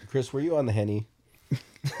 Chris, were you on the Henny?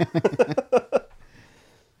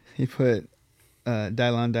 He put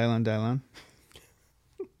Dylon.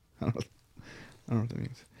 I don't know what that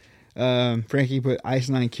means. Frankie put Ice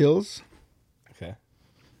 9 Kills. Okay.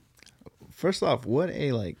 First off, what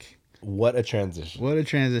a transition.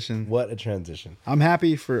 I'm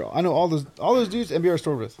happy I know all those dudes NBA are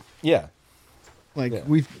toured with. Yeah.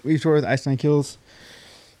 We've toured with Ice 9 Kills,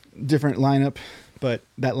 different lineup, but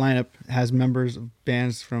that lineup has members of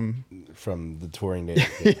bands from the touring days.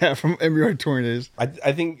 Yeah, from NBA touring days.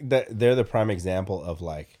 I think that they're the prime example of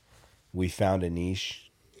like we found a niche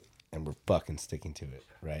and we're fucking sticking to it,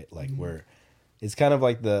 right? Like it's kind of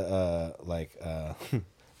like the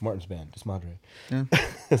Martin's band, Desmadre. Yeah.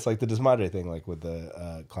 It's like the Desmadre thing, like with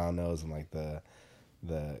the clown nose and like the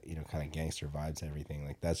kind of gangster vibes and everything.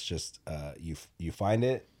 Like that's just you find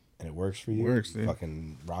it and it works for you.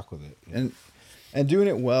 Fucking rock with it. And doing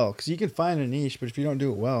it well, because you can find a niche, but if you don't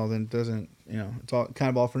do it well, then it doesn't. It's all kind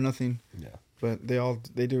of all for nothing. Yeah. But they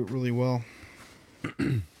do it really well.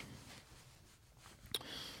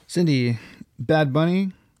 Cindy, Bad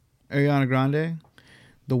Bunny, Ariana Grande,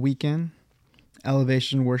 The Weeknd,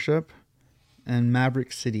 Elevation Worship, and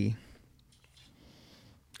Maverick City.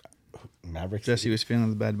 Jesse was feeling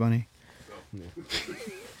the Bad Bunny.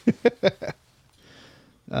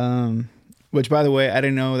 Which, by the way, I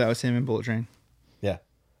didn't know that was him in Bullet Train. Yeah.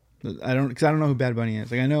 Because I don't know who Bad Bunny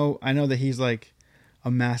is. Like I know that he's like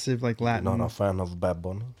a massive like Latin. You're not a fan of Bad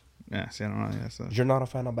Bunny? Yeah, see, I don't know that stuff. You're not a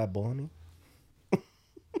fan of Bad Bunny?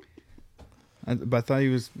 But I thought he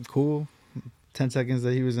was cool. 10 seconds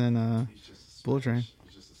that he was in Bullet Train.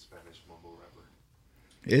 He's just a Spanish mumble rapper.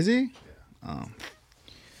 Is he? Yeah. Oh.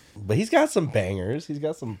 But he's got some bangers. He's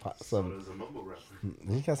got some. So does a mumble rapper.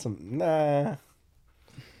 He's got some. Nah.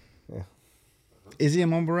 Yeah. Is he a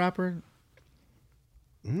mumble rapper?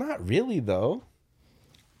 Not really, though.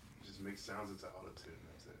 He just makes sounds into autotune.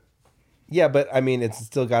 That's it. Yeah, but I mean, it's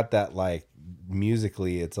still got that, like,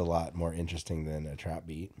 musically, it's a lot more interesting than a trap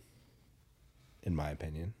beat, in my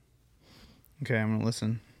opinion. Okay, I'm gonna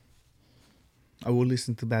listen. I will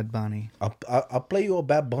listen to Bad Bunny. I'll play you a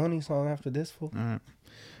Bad Bunny song after this, fool. All right.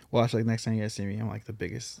 Watch, like, next time you guys see me, I'm like the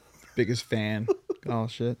biggest fan. Oh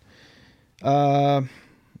shit.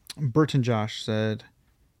 Burton Josh said,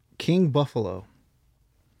 King Buffalo.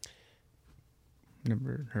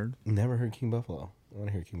 Never heard. Never heard King Buffalo. I want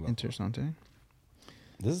to hear King Buffalo. Interessante.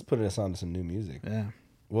 This is putting us on to some new music. Yeah.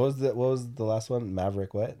 What was the last one?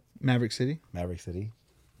 Maverick what? Maverick City. Maverick City.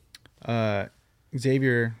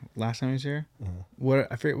 Xavier, last time he was here, what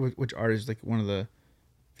I forget which artist, like one of the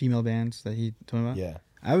female bands that he told me about. Yeah.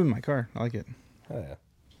 I have it in my car. I like it. Oh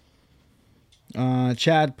yeah.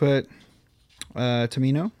 Chad put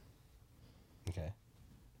Tamino. Okay.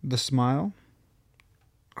 The Smile.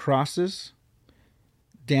 Crosses.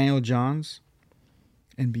 Daniel Johns.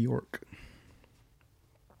 And Bjork.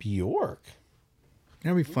 Bjork.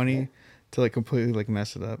 That'd be funny to like completely like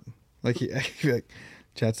mess it up. Like like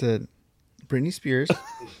Chad said, Britney Spears.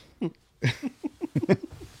 No,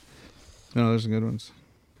 there's some good ones.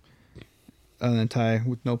 And then Ty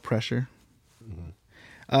with No Pressure.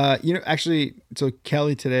 Mm-hmm. Actually, so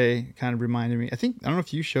Kelly today kind of reminded me. I don't know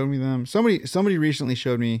if you showed me them. Somebody recently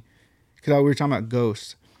showed me, because we were talking about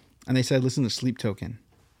ghosts, and they said listen to Sleep Token.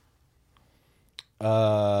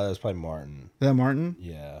 That's probably Martin. Is that Martin?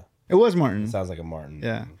 Yeah. It was Martin. It sounds like a Martin.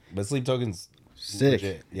 Yeah. But Sleep Token's sick.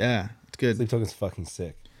 Legit. Yeah, it's good. Sleep Token's fucking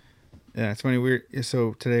sick. Yeah, it's funny.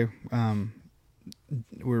 So today,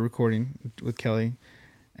 we're recording with Kelly,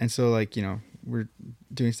 and so like we're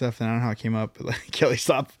doing stuff, and I don't know how it came up, but like Kelly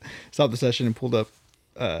stopped the session and pulled up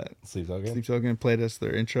Sleep Token. Sleep Token and played us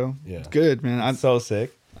their intro. Yeah, it's good, man. It's so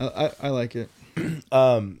sick. I like it.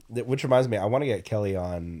 Which reminds me, I want to get Kelly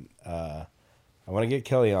on.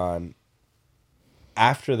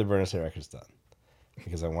 After the Burner State record's done,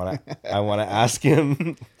 because I want to ask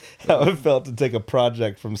him how it felt to take a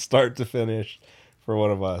project from start to finish for one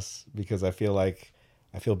of us, because I feel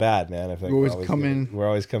bad, man. I feel like we're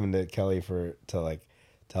always coming to Kelly to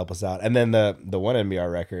help us out. And then the one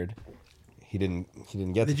NBR record, he didn't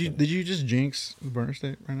get. Did you just jinx the Burner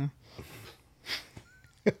State right now?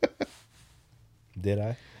 Did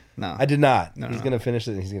I? No, I did not. No, he's gonna finish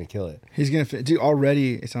it and he's gonna kill it. He's gonna dude.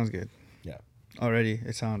 Already, it sounds good. Yeah. Already,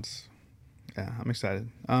 it sounds. Yeah, I'm excited.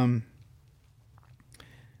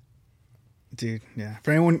 Dude, yeah.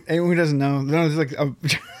 For anyone who doesn't know, it's like I'm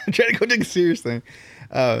trying to go take a serious thing.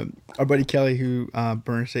 Our buddy Kelly, who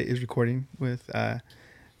Burner State is recording with,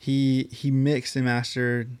 he mixed and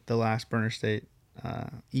mastered the last Burner State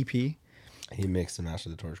EP. He mixed and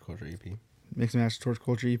mastered the Torch Culture EP. Mixed and mastered Torch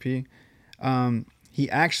Culture EP. He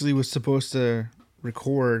actually was supposed to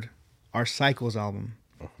record our Cycles album,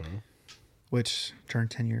 which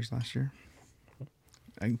turned 10 years last year.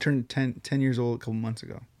 I turned 10 years old a couple months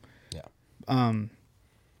ago. Yeah.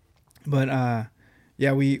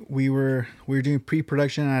 Yeah, we were doing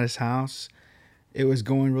pre-production at his house. It was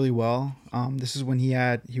going really well. This is when he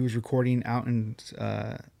was recording out in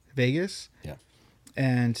Vegas. Yeah.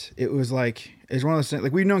 And it was one of those things,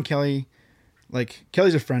 like we've known Kelly, like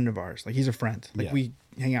Kelly's a friend of ours. Like he's a friend. Like we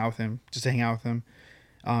hang out with him just to hang out with him.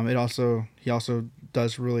 He also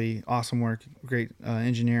does really awesome work, great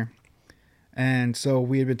engineer. And so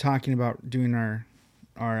we had been talking about doing our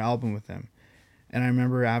album with him. And I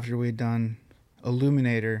remember after we had done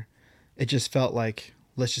Illuminator, it just felt like,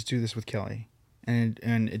 let's just do this with Kelly. And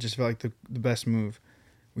it just felt like the best move.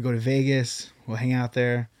 We go to Vegas, we'll hang out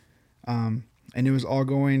there. And it was all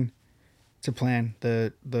going to plan.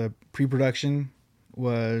 The pre-production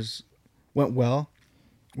went well.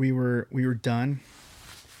 We were done.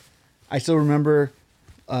 I still remember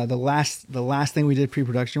the last thing we did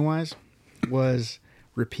pre-production wise was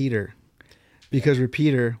Repeater, because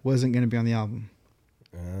Repeater wasn't going to be on the album.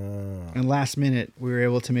 And last minute we were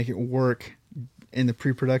able to make it work in the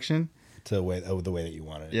pre-production the way that you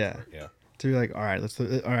wanted it. Yeah. Yeah. To be like, all right, let's put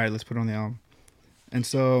it on the album. And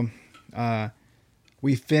so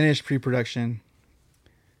we finished pre-production,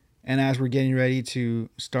 and as we're getting ready to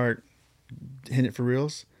start hitting it for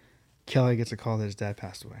reals, Kelly gets a call that his dad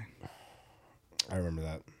passed away. I remember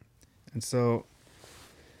that. And so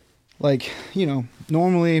like, you know,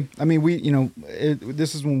 normally, I mean, we, you know,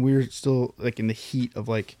 this is when we were still like in the heat of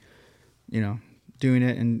like, you know, doing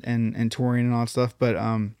it and touring and all that stuff. But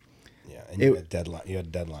yeah, and you had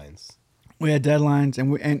deadlines. We had deadlines,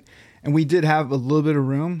 and we did have a little bit of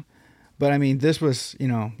room, but I mean, this was, you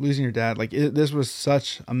know, losing your dad. Like this was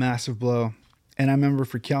such a massive blow. And I remember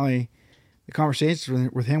for Kelly, the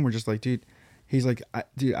conversations with him were just like, dude, he's like, I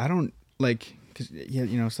don't like, cause he had,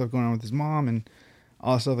 you know, stuff going on with his mom and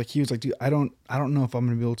all that stuff. Like he was like, dude, I don't know if I'm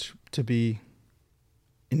gonna be able to be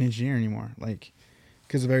an engineer anymore. Like,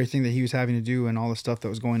 because of everything that he was having to do and all the stuff that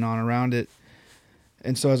was going on around it.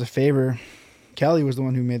 And so as a favor, Kelly was the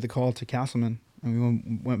one who made the call to Castleman, and we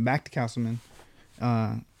went back to Castleman,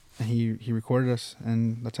 and he recorded us,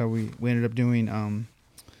 and that's how we ended up doing.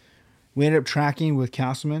 We ended up tracking with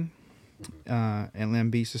Castleman at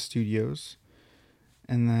Lambisa Studios,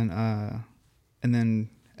 and then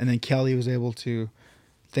Kelly was able to,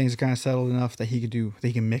 things kind of settled enough that he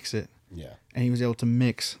can mix it. Yeah, and he was able to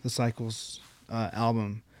mix the Cycles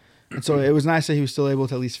album, and so it was nice that he was still able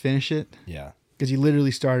to at least finish it. Yeah, because he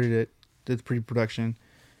literally started it, did the pre-production,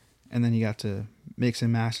 and then he got to mix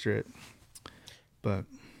and master it. But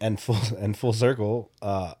full circle,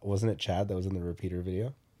 wasn't it Chad that was in the Repeater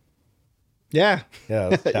video? Yeah, yeah,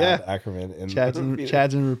 it was Chad Ackerman in Chad's in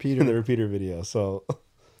Repeater in the Repeater video. So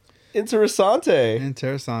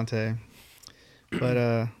interessante.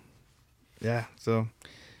 But yeah. So,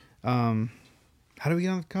 how do we get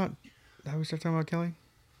on? How do we start talking about Kelly?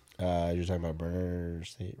 You're talking about Burner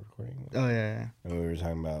State recording. Oh yeah. And we were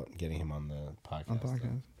talking about getting him on the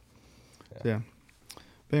podcast. Yeah.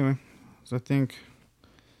 But anyway, so I think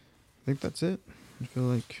that's it. I feel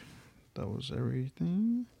like that was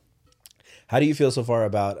everything. How do you feel so far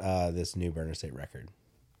about this new Burner State record?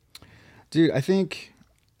 Dude, I think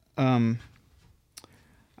it's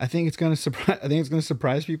gonna surprise. I think it's gonna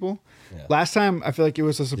surprise people. Yeah. Last time, I feel like it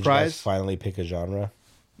was a surprise. Did you guys finally pick a genre?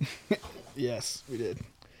 Yes, we did.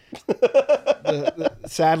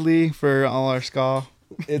 Sadly, for all our ska,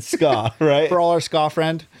 it's ska, right? For all our ska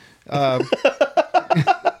friend,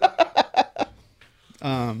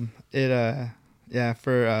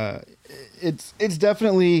 it's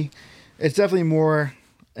definitely more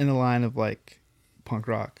in the line of like punk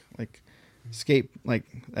rock, like skate, like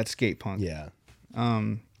that skate punk. Yeah.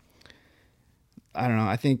 I don't know.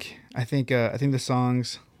 I think the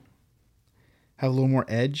songs have a little more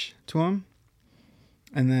edge to them.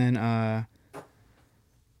 And then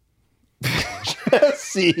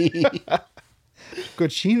Jesse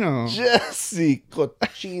Cochino. Jesse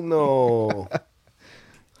Cochino.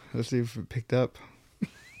 Let's see if it picked up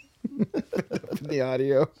the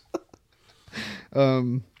audio.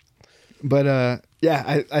 But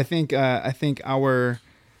yeah, I think our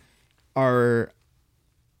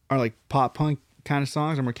like pop punk kind of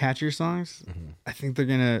songs, our more catchier songs, mm-hmm. I think they're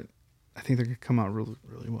gonna come out really,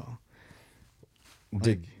 really well.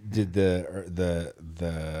 Did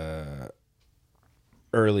the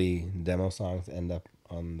early demo songs end up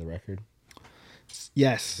on the record?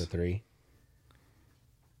 Yes. The 3?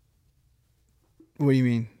 What do you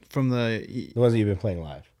mean? From the ones that you've been playing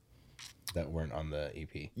live that weren't on the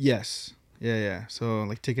EP? Yes. Yeah. So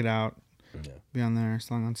like Take It Out, be on there,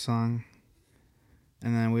 Song on Song.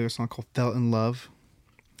 And then we have a song called Felt in Love,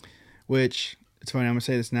 which, it's funny, I'm going to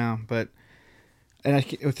say this now, but and I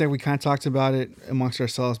think we kind of talked about it amongst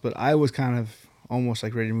ourselves, but I was kind of almost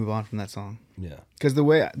like ready to move on from that song. Yeah. Because the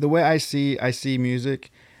way I see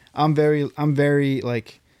music, I'm very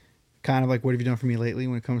like kind of like, what have you done for me lately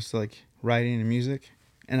when it comes to like writing and music?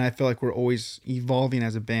 And I feel like we're always evolving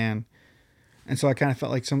as a band. And so I kind of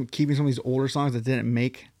felt like keeping some of these older songs that didn't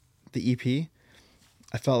make the EP,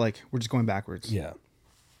 I felt like we're just going backwards. Yeah.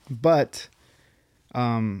 But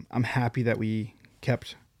I'm happy that we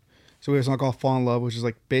kept. So we have a song called Fall in Love, which is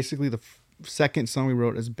like basically the second song we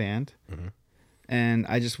wrote as a band. Mm-hmm. And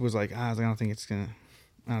I just was like, I don't think it should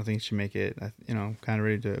make it. Kind of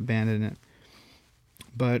ready to abandon it.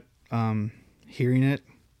 But hearing it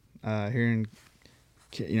going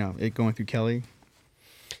through Kelly.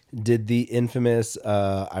 Did the infamous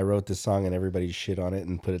I wrote this song and everybody shit on it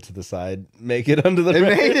and put it to the side make it onto the record?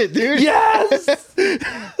 It made it, dude. Yes!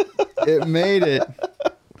 It made it.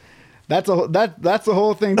 That's the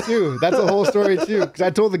whole thing too. That's the whole story too. Because I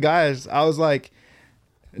told the guys, I was like,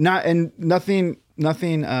 nothing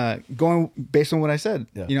going based on what I said.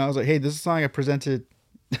 Yeah. I was like, hey, this is a song I presented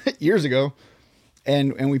years ago,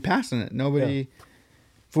 and we passed on it. Nobody,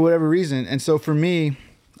 for whatever reason. And so for me,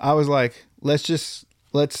 I was like, I'm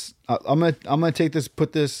gonna take this,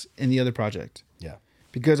 put this in the other project. Yeah.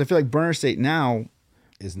 Because I feel like Burner State now,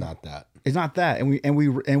 is not that. It's not that, and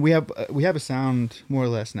we have a sound more or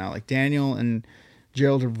less now. Like Daniel and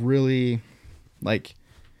Gerald have really like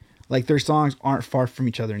their songs aren't far from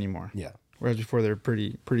each other anymore. Yeah. Whereas before they're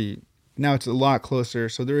pretty. Now it's a lot closer.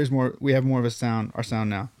 So there is more. We have more of a sound. Our sound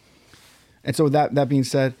now. And so that being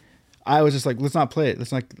said, I was just like, let's not play it.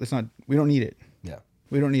 Let's not. We don't need it. Yeah.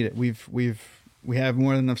 We don't need it. We have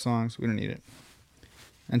more than enough songs. We don't need it.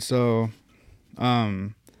 And so,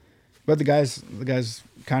 but the guys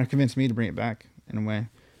kind of convinced me to bring it back in a way,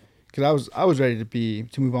 because I was ready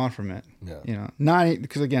to move on from it. Yeah. You know, not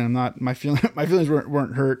because again, I'm not my feelings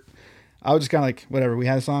weren't hurt. I was just kind of like, whatever. We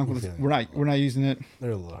had a song. We're not using it.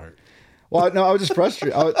 They're a little hurt. Well, no, I was just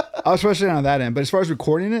frustrated. I was frustrated on that end. But as far as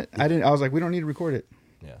recording it, I was like, we don't need to record it.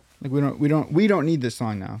 Yeah. Like we don't need this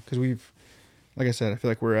song now, because like I said, I feel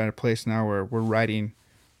like we're at a place now where we're writing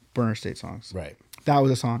Burner State songs. Right. That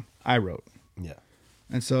was a song I wrote. Yeah.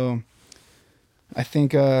 And so I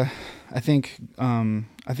think it'll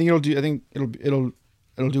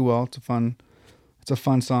do well. It's a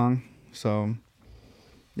fun song. So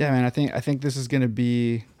yeah, man, I think this is going to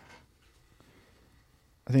be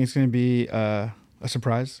a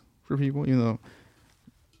surprise for people, even though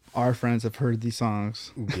our friends have heard these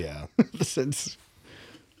songs. Yeah. Since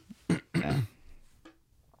yeah.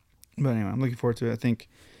 But anyway, I'm looking forward to it. I think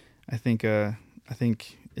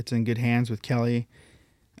it's in good hands with Kelly.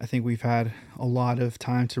 I think we've had a lot of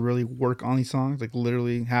time to really work on these songs. Like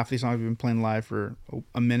literally half these songs we've been playing live for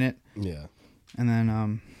a minute. Yeah. And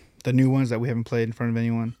then the new ones that we haven't played in front of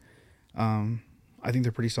anyone, I think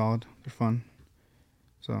they're pretty solid. They're fun.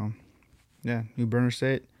 So, yeah, new Burner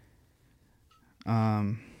State.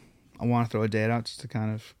 I want to throw a date out just to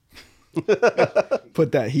kind of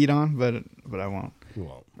put that heat on, but I won't. You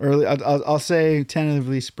won't. Early, I'll say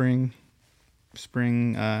tentatively spring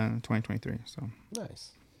 2023. So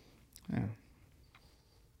nice. Yeah.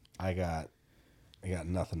 I got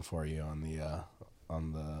nothing for you on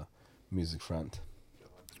the music front.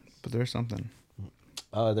 But there's something.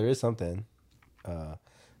 There is something.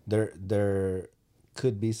 There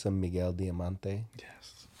could be some Miguel Diamante.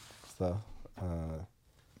 Yes. So,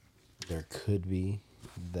 there could be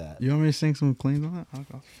that. You want me to sing some cleans on that? I'll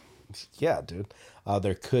go. Yeah, dude.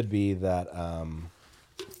 There could be that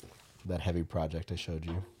that heavy project I showed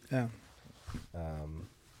you. Yeah.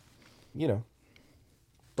 You know,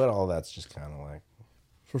 but all that's just kind of like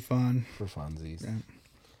for fun, for funsies. Yeah.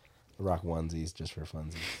 Rock onesies just for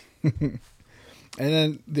funsies. And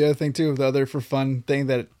then the other thing too, the other for fun thing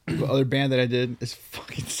the other band that I did is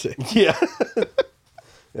fucking sick. Yeah.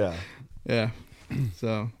 Yeah. Yeah.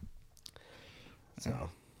 So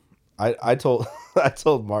I told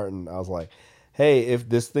Martin, I was like, hey, if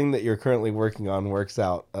this thing that you're currently working on works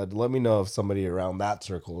out, let me know if somebody around that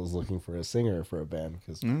circle is looking for a singer for a band,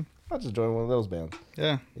 because I'll just join one of those bands.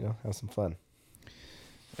 Yeah. You know, have some fun.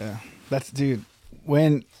 Yeah. That's, dude,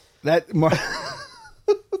 when that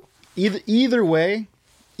either way,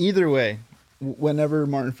 whenever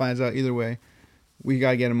Martin finds out, either way, we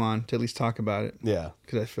got to get him on to at least talk about it. Yeah.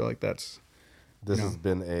 Because I feel like this has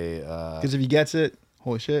been a... Because if he gets it,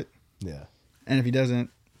 holy shit. Yeah. And if he doesn't,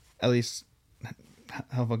 at least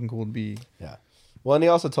how fucking cool it'd be. Yeah. Well, and he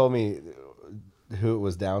also told me who it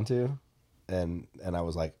was down to, and I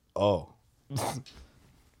was like, oh,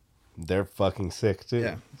 they're fucking sick too.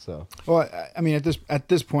 Yeah. So. Well, I mean, at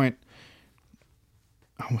this point,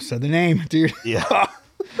 I almost said the name, dude. Yeah.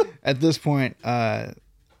 At this point,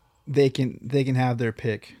 they can have their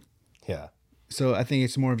pick. Yeah. So I think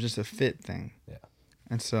it's more of just a fit thing. Yeah.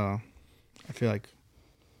 And so I feel like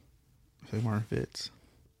Martin fits.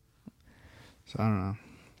 So I don't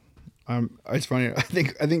know. It's funny. I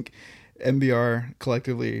think MBR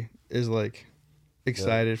collectively is like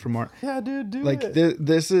excited for Martin. Yeah, dude, do like it.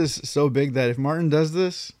 This is so big that if Martin does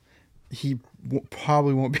this, he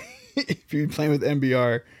probably won't be playing with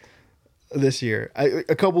MBR this year.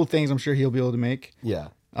 A couple of things I'm sure he'll be able to make. Yeah.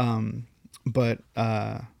 But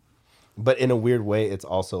in a weird way, it's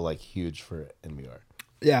also like huge for NBR.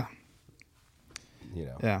 Yeah. You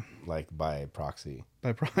know. Yeah. Like by proxy.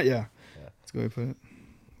 Yeah. That's a good way to put it.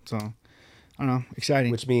 So, I don't know.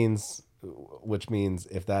 Exciting. Which means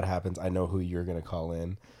if that happens, I know who you're gonna call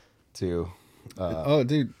in to. Oh,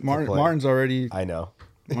 dude, Martin's already. I know.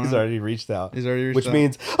 He's already reached out. Which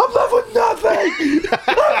means I'm left with nothing.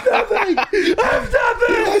 I have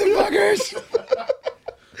nothing. Motherfuckers.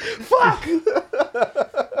 Fuck.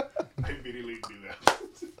 I immediately do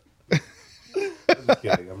that. I'm just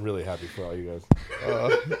kidding. I'm really happy for all you guys.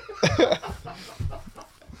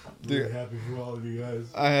 Dude, really happy for all of you guys.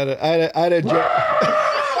 I had a joke.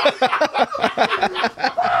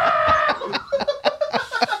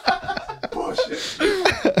 Bullshit.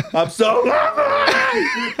 I'm so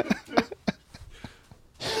happy.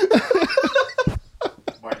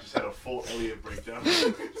 Mike just had a full Elliot breakdown.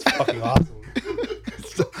 It's fucking awesome.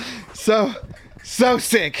 So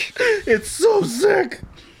sick. It's so sick.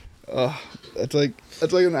 That's like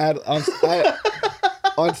an ad on stage.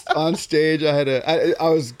 I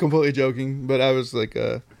was completely joking, but I was like,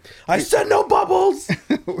 I said no bubbles.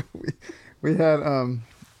 we had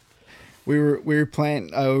we were playing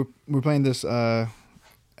this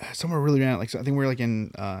somewhere really random. Like, so I think we were like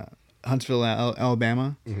in Huntsville,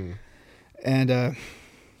 Alabama, and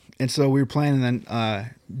so we were playing, and then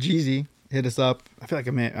Jeezy hit us up. I feel like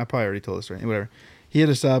I probably already told this story. Whatever. He hit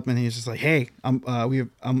us up, and he was just like, "Hey, I'm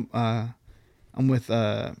with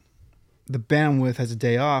the band I'm with has a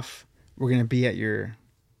day off. We're gonna be at your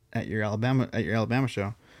Alabama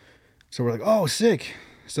show." So we're like, "Oh, sick!"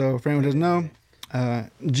 So for anyone who doesn't know,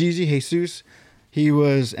 Jeezy Jesus, he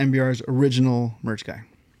was MBR's original merch guy,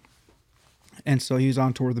 and so he was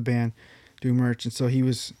on tour with the band doing merch, and so he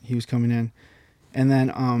was coming in, and then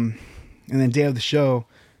day of the show,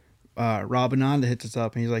 Rob Ananda hits us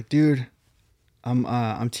up, and he's like, "Dude, I'm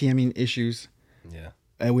TMing Issues. Yeah.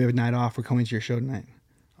 And we have a night off. We're coming to your show tonight."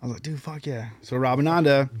 I was like, "Dude, fuck yeah!" So Rob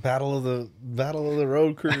Ananda, Battle of the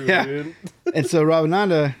road crew, yeah. Dude. And so Rob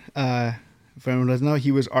Ananda, if anyone doesn't know,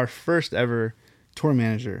 he was our first ever tour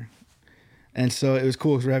manager, and so it was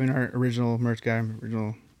cool because we're having our original merch guy,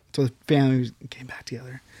 so the family came back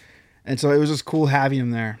together, and so it was just cool having him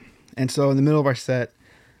there. And so in the middle of our set,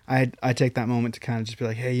 I take that moment to kind of just be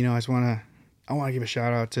like, "Hey, I want to give a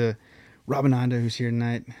shout out to Rob Ananda, who's here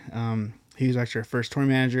tonight. He was actually our first tour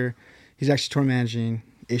manager. He's actually tour managing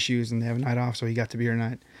Issues, and they have a night off, so he got to be here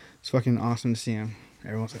tonight. It's fucking awesome to see him."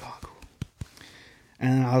 Everyone's like, "Oh, cool."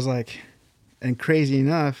 And then I was like, and crazy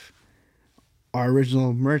enough, our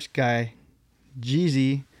original merch guy,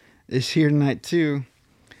 Jeezy, is here tonight too.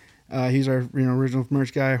 He's our original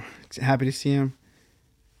merch guy. Happy to see him.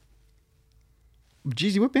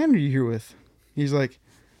 "Jeezy, what band are you here with?" He's like,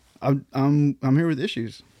 I'm here with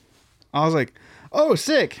Issues." I was like, "Oh,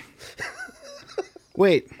 sick."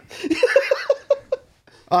 Wait.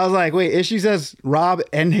 I was like, "Wait, Issues has Rob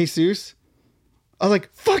and Jesus?" I was like,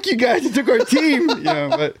 "Fuck you guys, you took our team."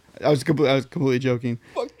 But I was completely joking.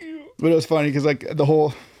 Fuck you. But it was funny because like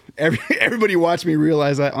everybody watched me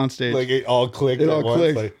realize that on stage. Like it all clicked.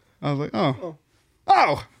 Like, I was like, oh,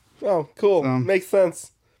 cool. Makes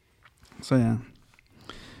sense. So yeah.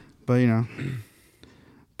 But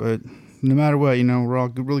but no matter what, we're all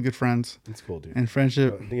really good friends. It's cool, dude. And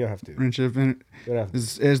friendship. You don't have to. Friendship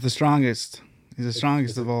is the strongest. Is the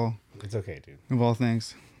strongest of all. It's okay, dude. Of all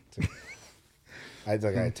things.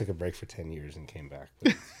 Okay. I took a break for 10 years and came back.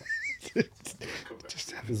 This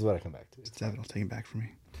is what I come back to. Just have it all taken back from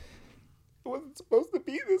me. It wasn't supposed to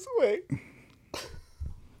be this way.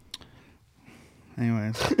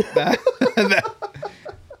 Anyways.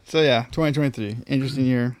 So yeah, 2023. Interesting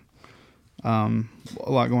year. A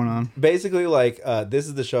lot going on. Basically, this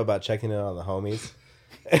is the show about checking in on the homies.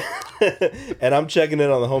 And I'm checking in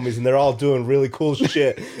on the homies, and they're all doing really cool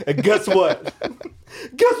shit. And guess what?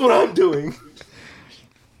 Guess what I'm doing?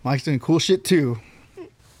 Mike's doing cool shit too.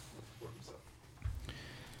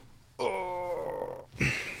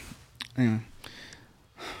 Anyway,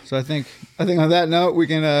 so I think on that note we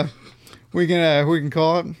can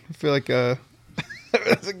call it. I feel like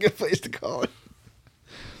that's a good place to call it.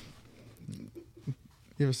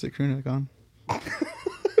 You have a sick crew neck on?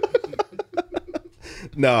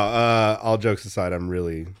 No, all jokes aside, I'm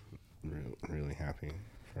really happy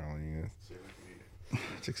for all you guys.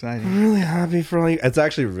 It's exciting. I'm really happy for all you. It's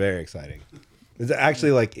actually very exciting. It's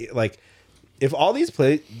actually like if all these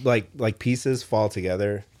pieces fall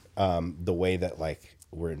together, the way that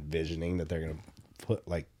we're envisioning that they're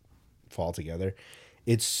gonna fall together,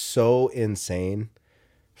 it's so insane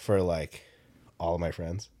for all of my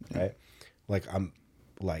friends, right? I'm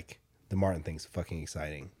the Martin thing's fucking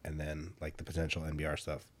exciting, and then the potential NBR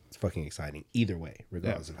stuff, it's fucking exciting either way,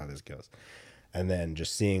 regardless of how this goes. And then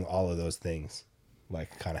just seeing all of those things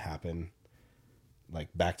kind of happen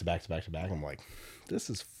back to back to back to back, I'm like, this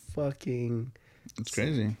is fucking it's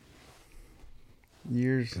crazy.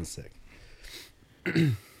 Years and sick.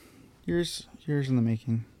 years in the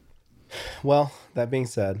making. Well, that being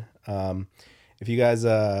said, if you guys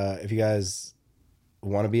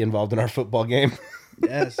want to be involved in our football game,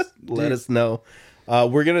 yes, let us know.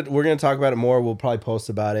 We're gonna talk about it more. We'll probably post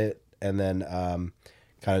about it, and then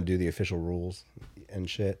kind of do the official rules and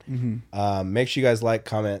shit. Mm-hmm. Make sure you guys like,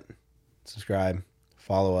 comment, subscribe,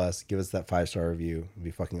 follow us, give us that 5-star review. It'd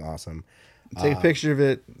be fucking awesome. Take a picture of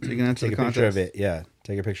it. So you can enter take the a picture of contest. it. Yeah,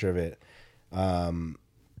 take a picture of it.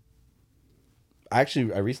 I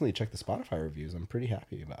recently checked the Spotify reviews. I'm pretty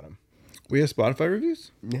happy about them. We have Spotify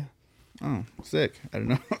reviews? Yeah. Oh, sick. I don't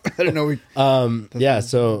know. I didn't know we... Yeah,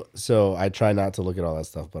 so I try not to look at all that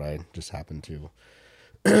stuff, but I just happened to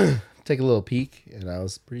take a little peek, and I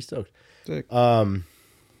was pretty stoked. Sick. So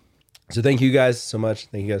thank you guys so much.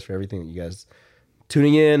 Thank you guys for everything. You guys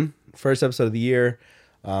tuning in. First episode of the year.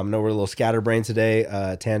 I know we're a little scatterbrained today.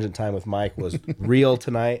 Tangent time with Mike was real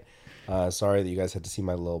tonight. Sorry that you guys had to see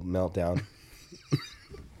my little meltdown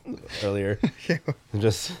earlier.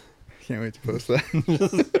 Just can't wait to post that.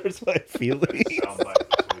 Just hurts my feelings.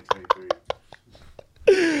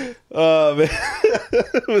 Oh man,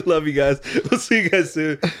 we love you guys. We'll see you guys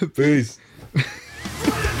soon. Peace.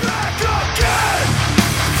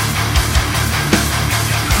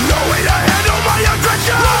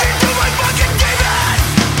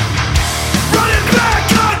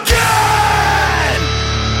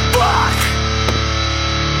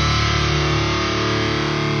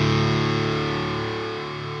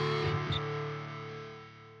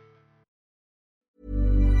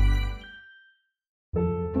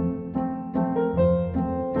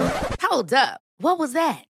 Hold up. What was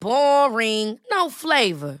that? Boring. No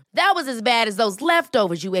flavor. That was as bad as those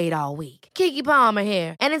leftovers you ate all week. Keke Palmer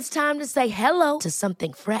here, and it's time to say hello to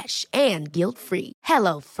something fresh and guilt-free.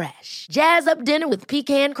 Hello Fresh. Jazz up dinner with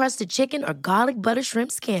pecan-crusted chicken or garlic butter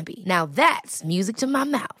shrimp scampi. Now that's music to my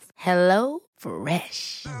mouth. Hello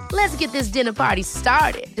Fresh. Let's get this dinner party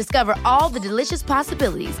started. Discover all the delicious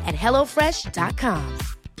possibilities at HelloFresh.com.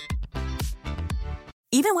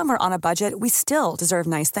 Even when we're on a budget, we still deserve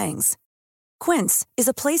nice things. Quince is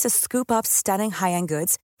a place to scoop up stunning high-end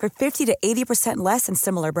goods for 50 to 80% less than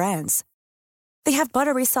similar brands. They have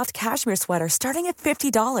buttery soft cashmere sweaters starting at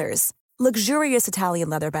 $50, luxurious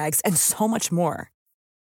Italian leather bags, and so much more.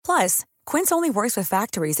 Plus, Quince only works with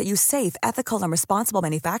factories that use safe, ethical, and responsible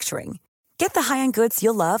manufacturing. Get the high-end goods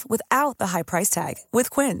you'll love without the high price tag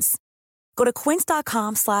with Quince. Go to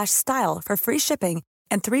quince.com/style for free shipping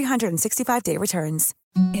and 365-day returns.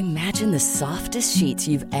 Imagine the softest sheets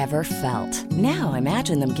you've ever felt. Now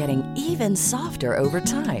imagine them getting even softer over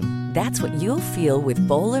time. That's what you'll feel with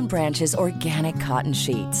Boll & Branch's organic cotton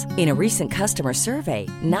sheets. In a recent customer survey,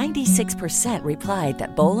 96% replied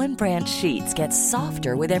that Boll & Branch sheets get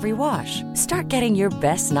softer with every wash. Start getting your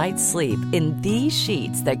best night's sleep in these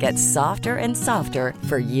sheets that get softer and softer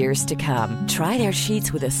for years to come. Try their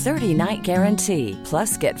sheets with a 30-night guarantee.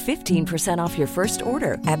 Plus, get 15% off your first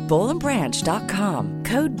order at bollandbranch.com.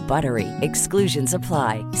 Code BUTTERY. Exclusions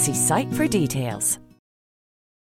apply. See site for details.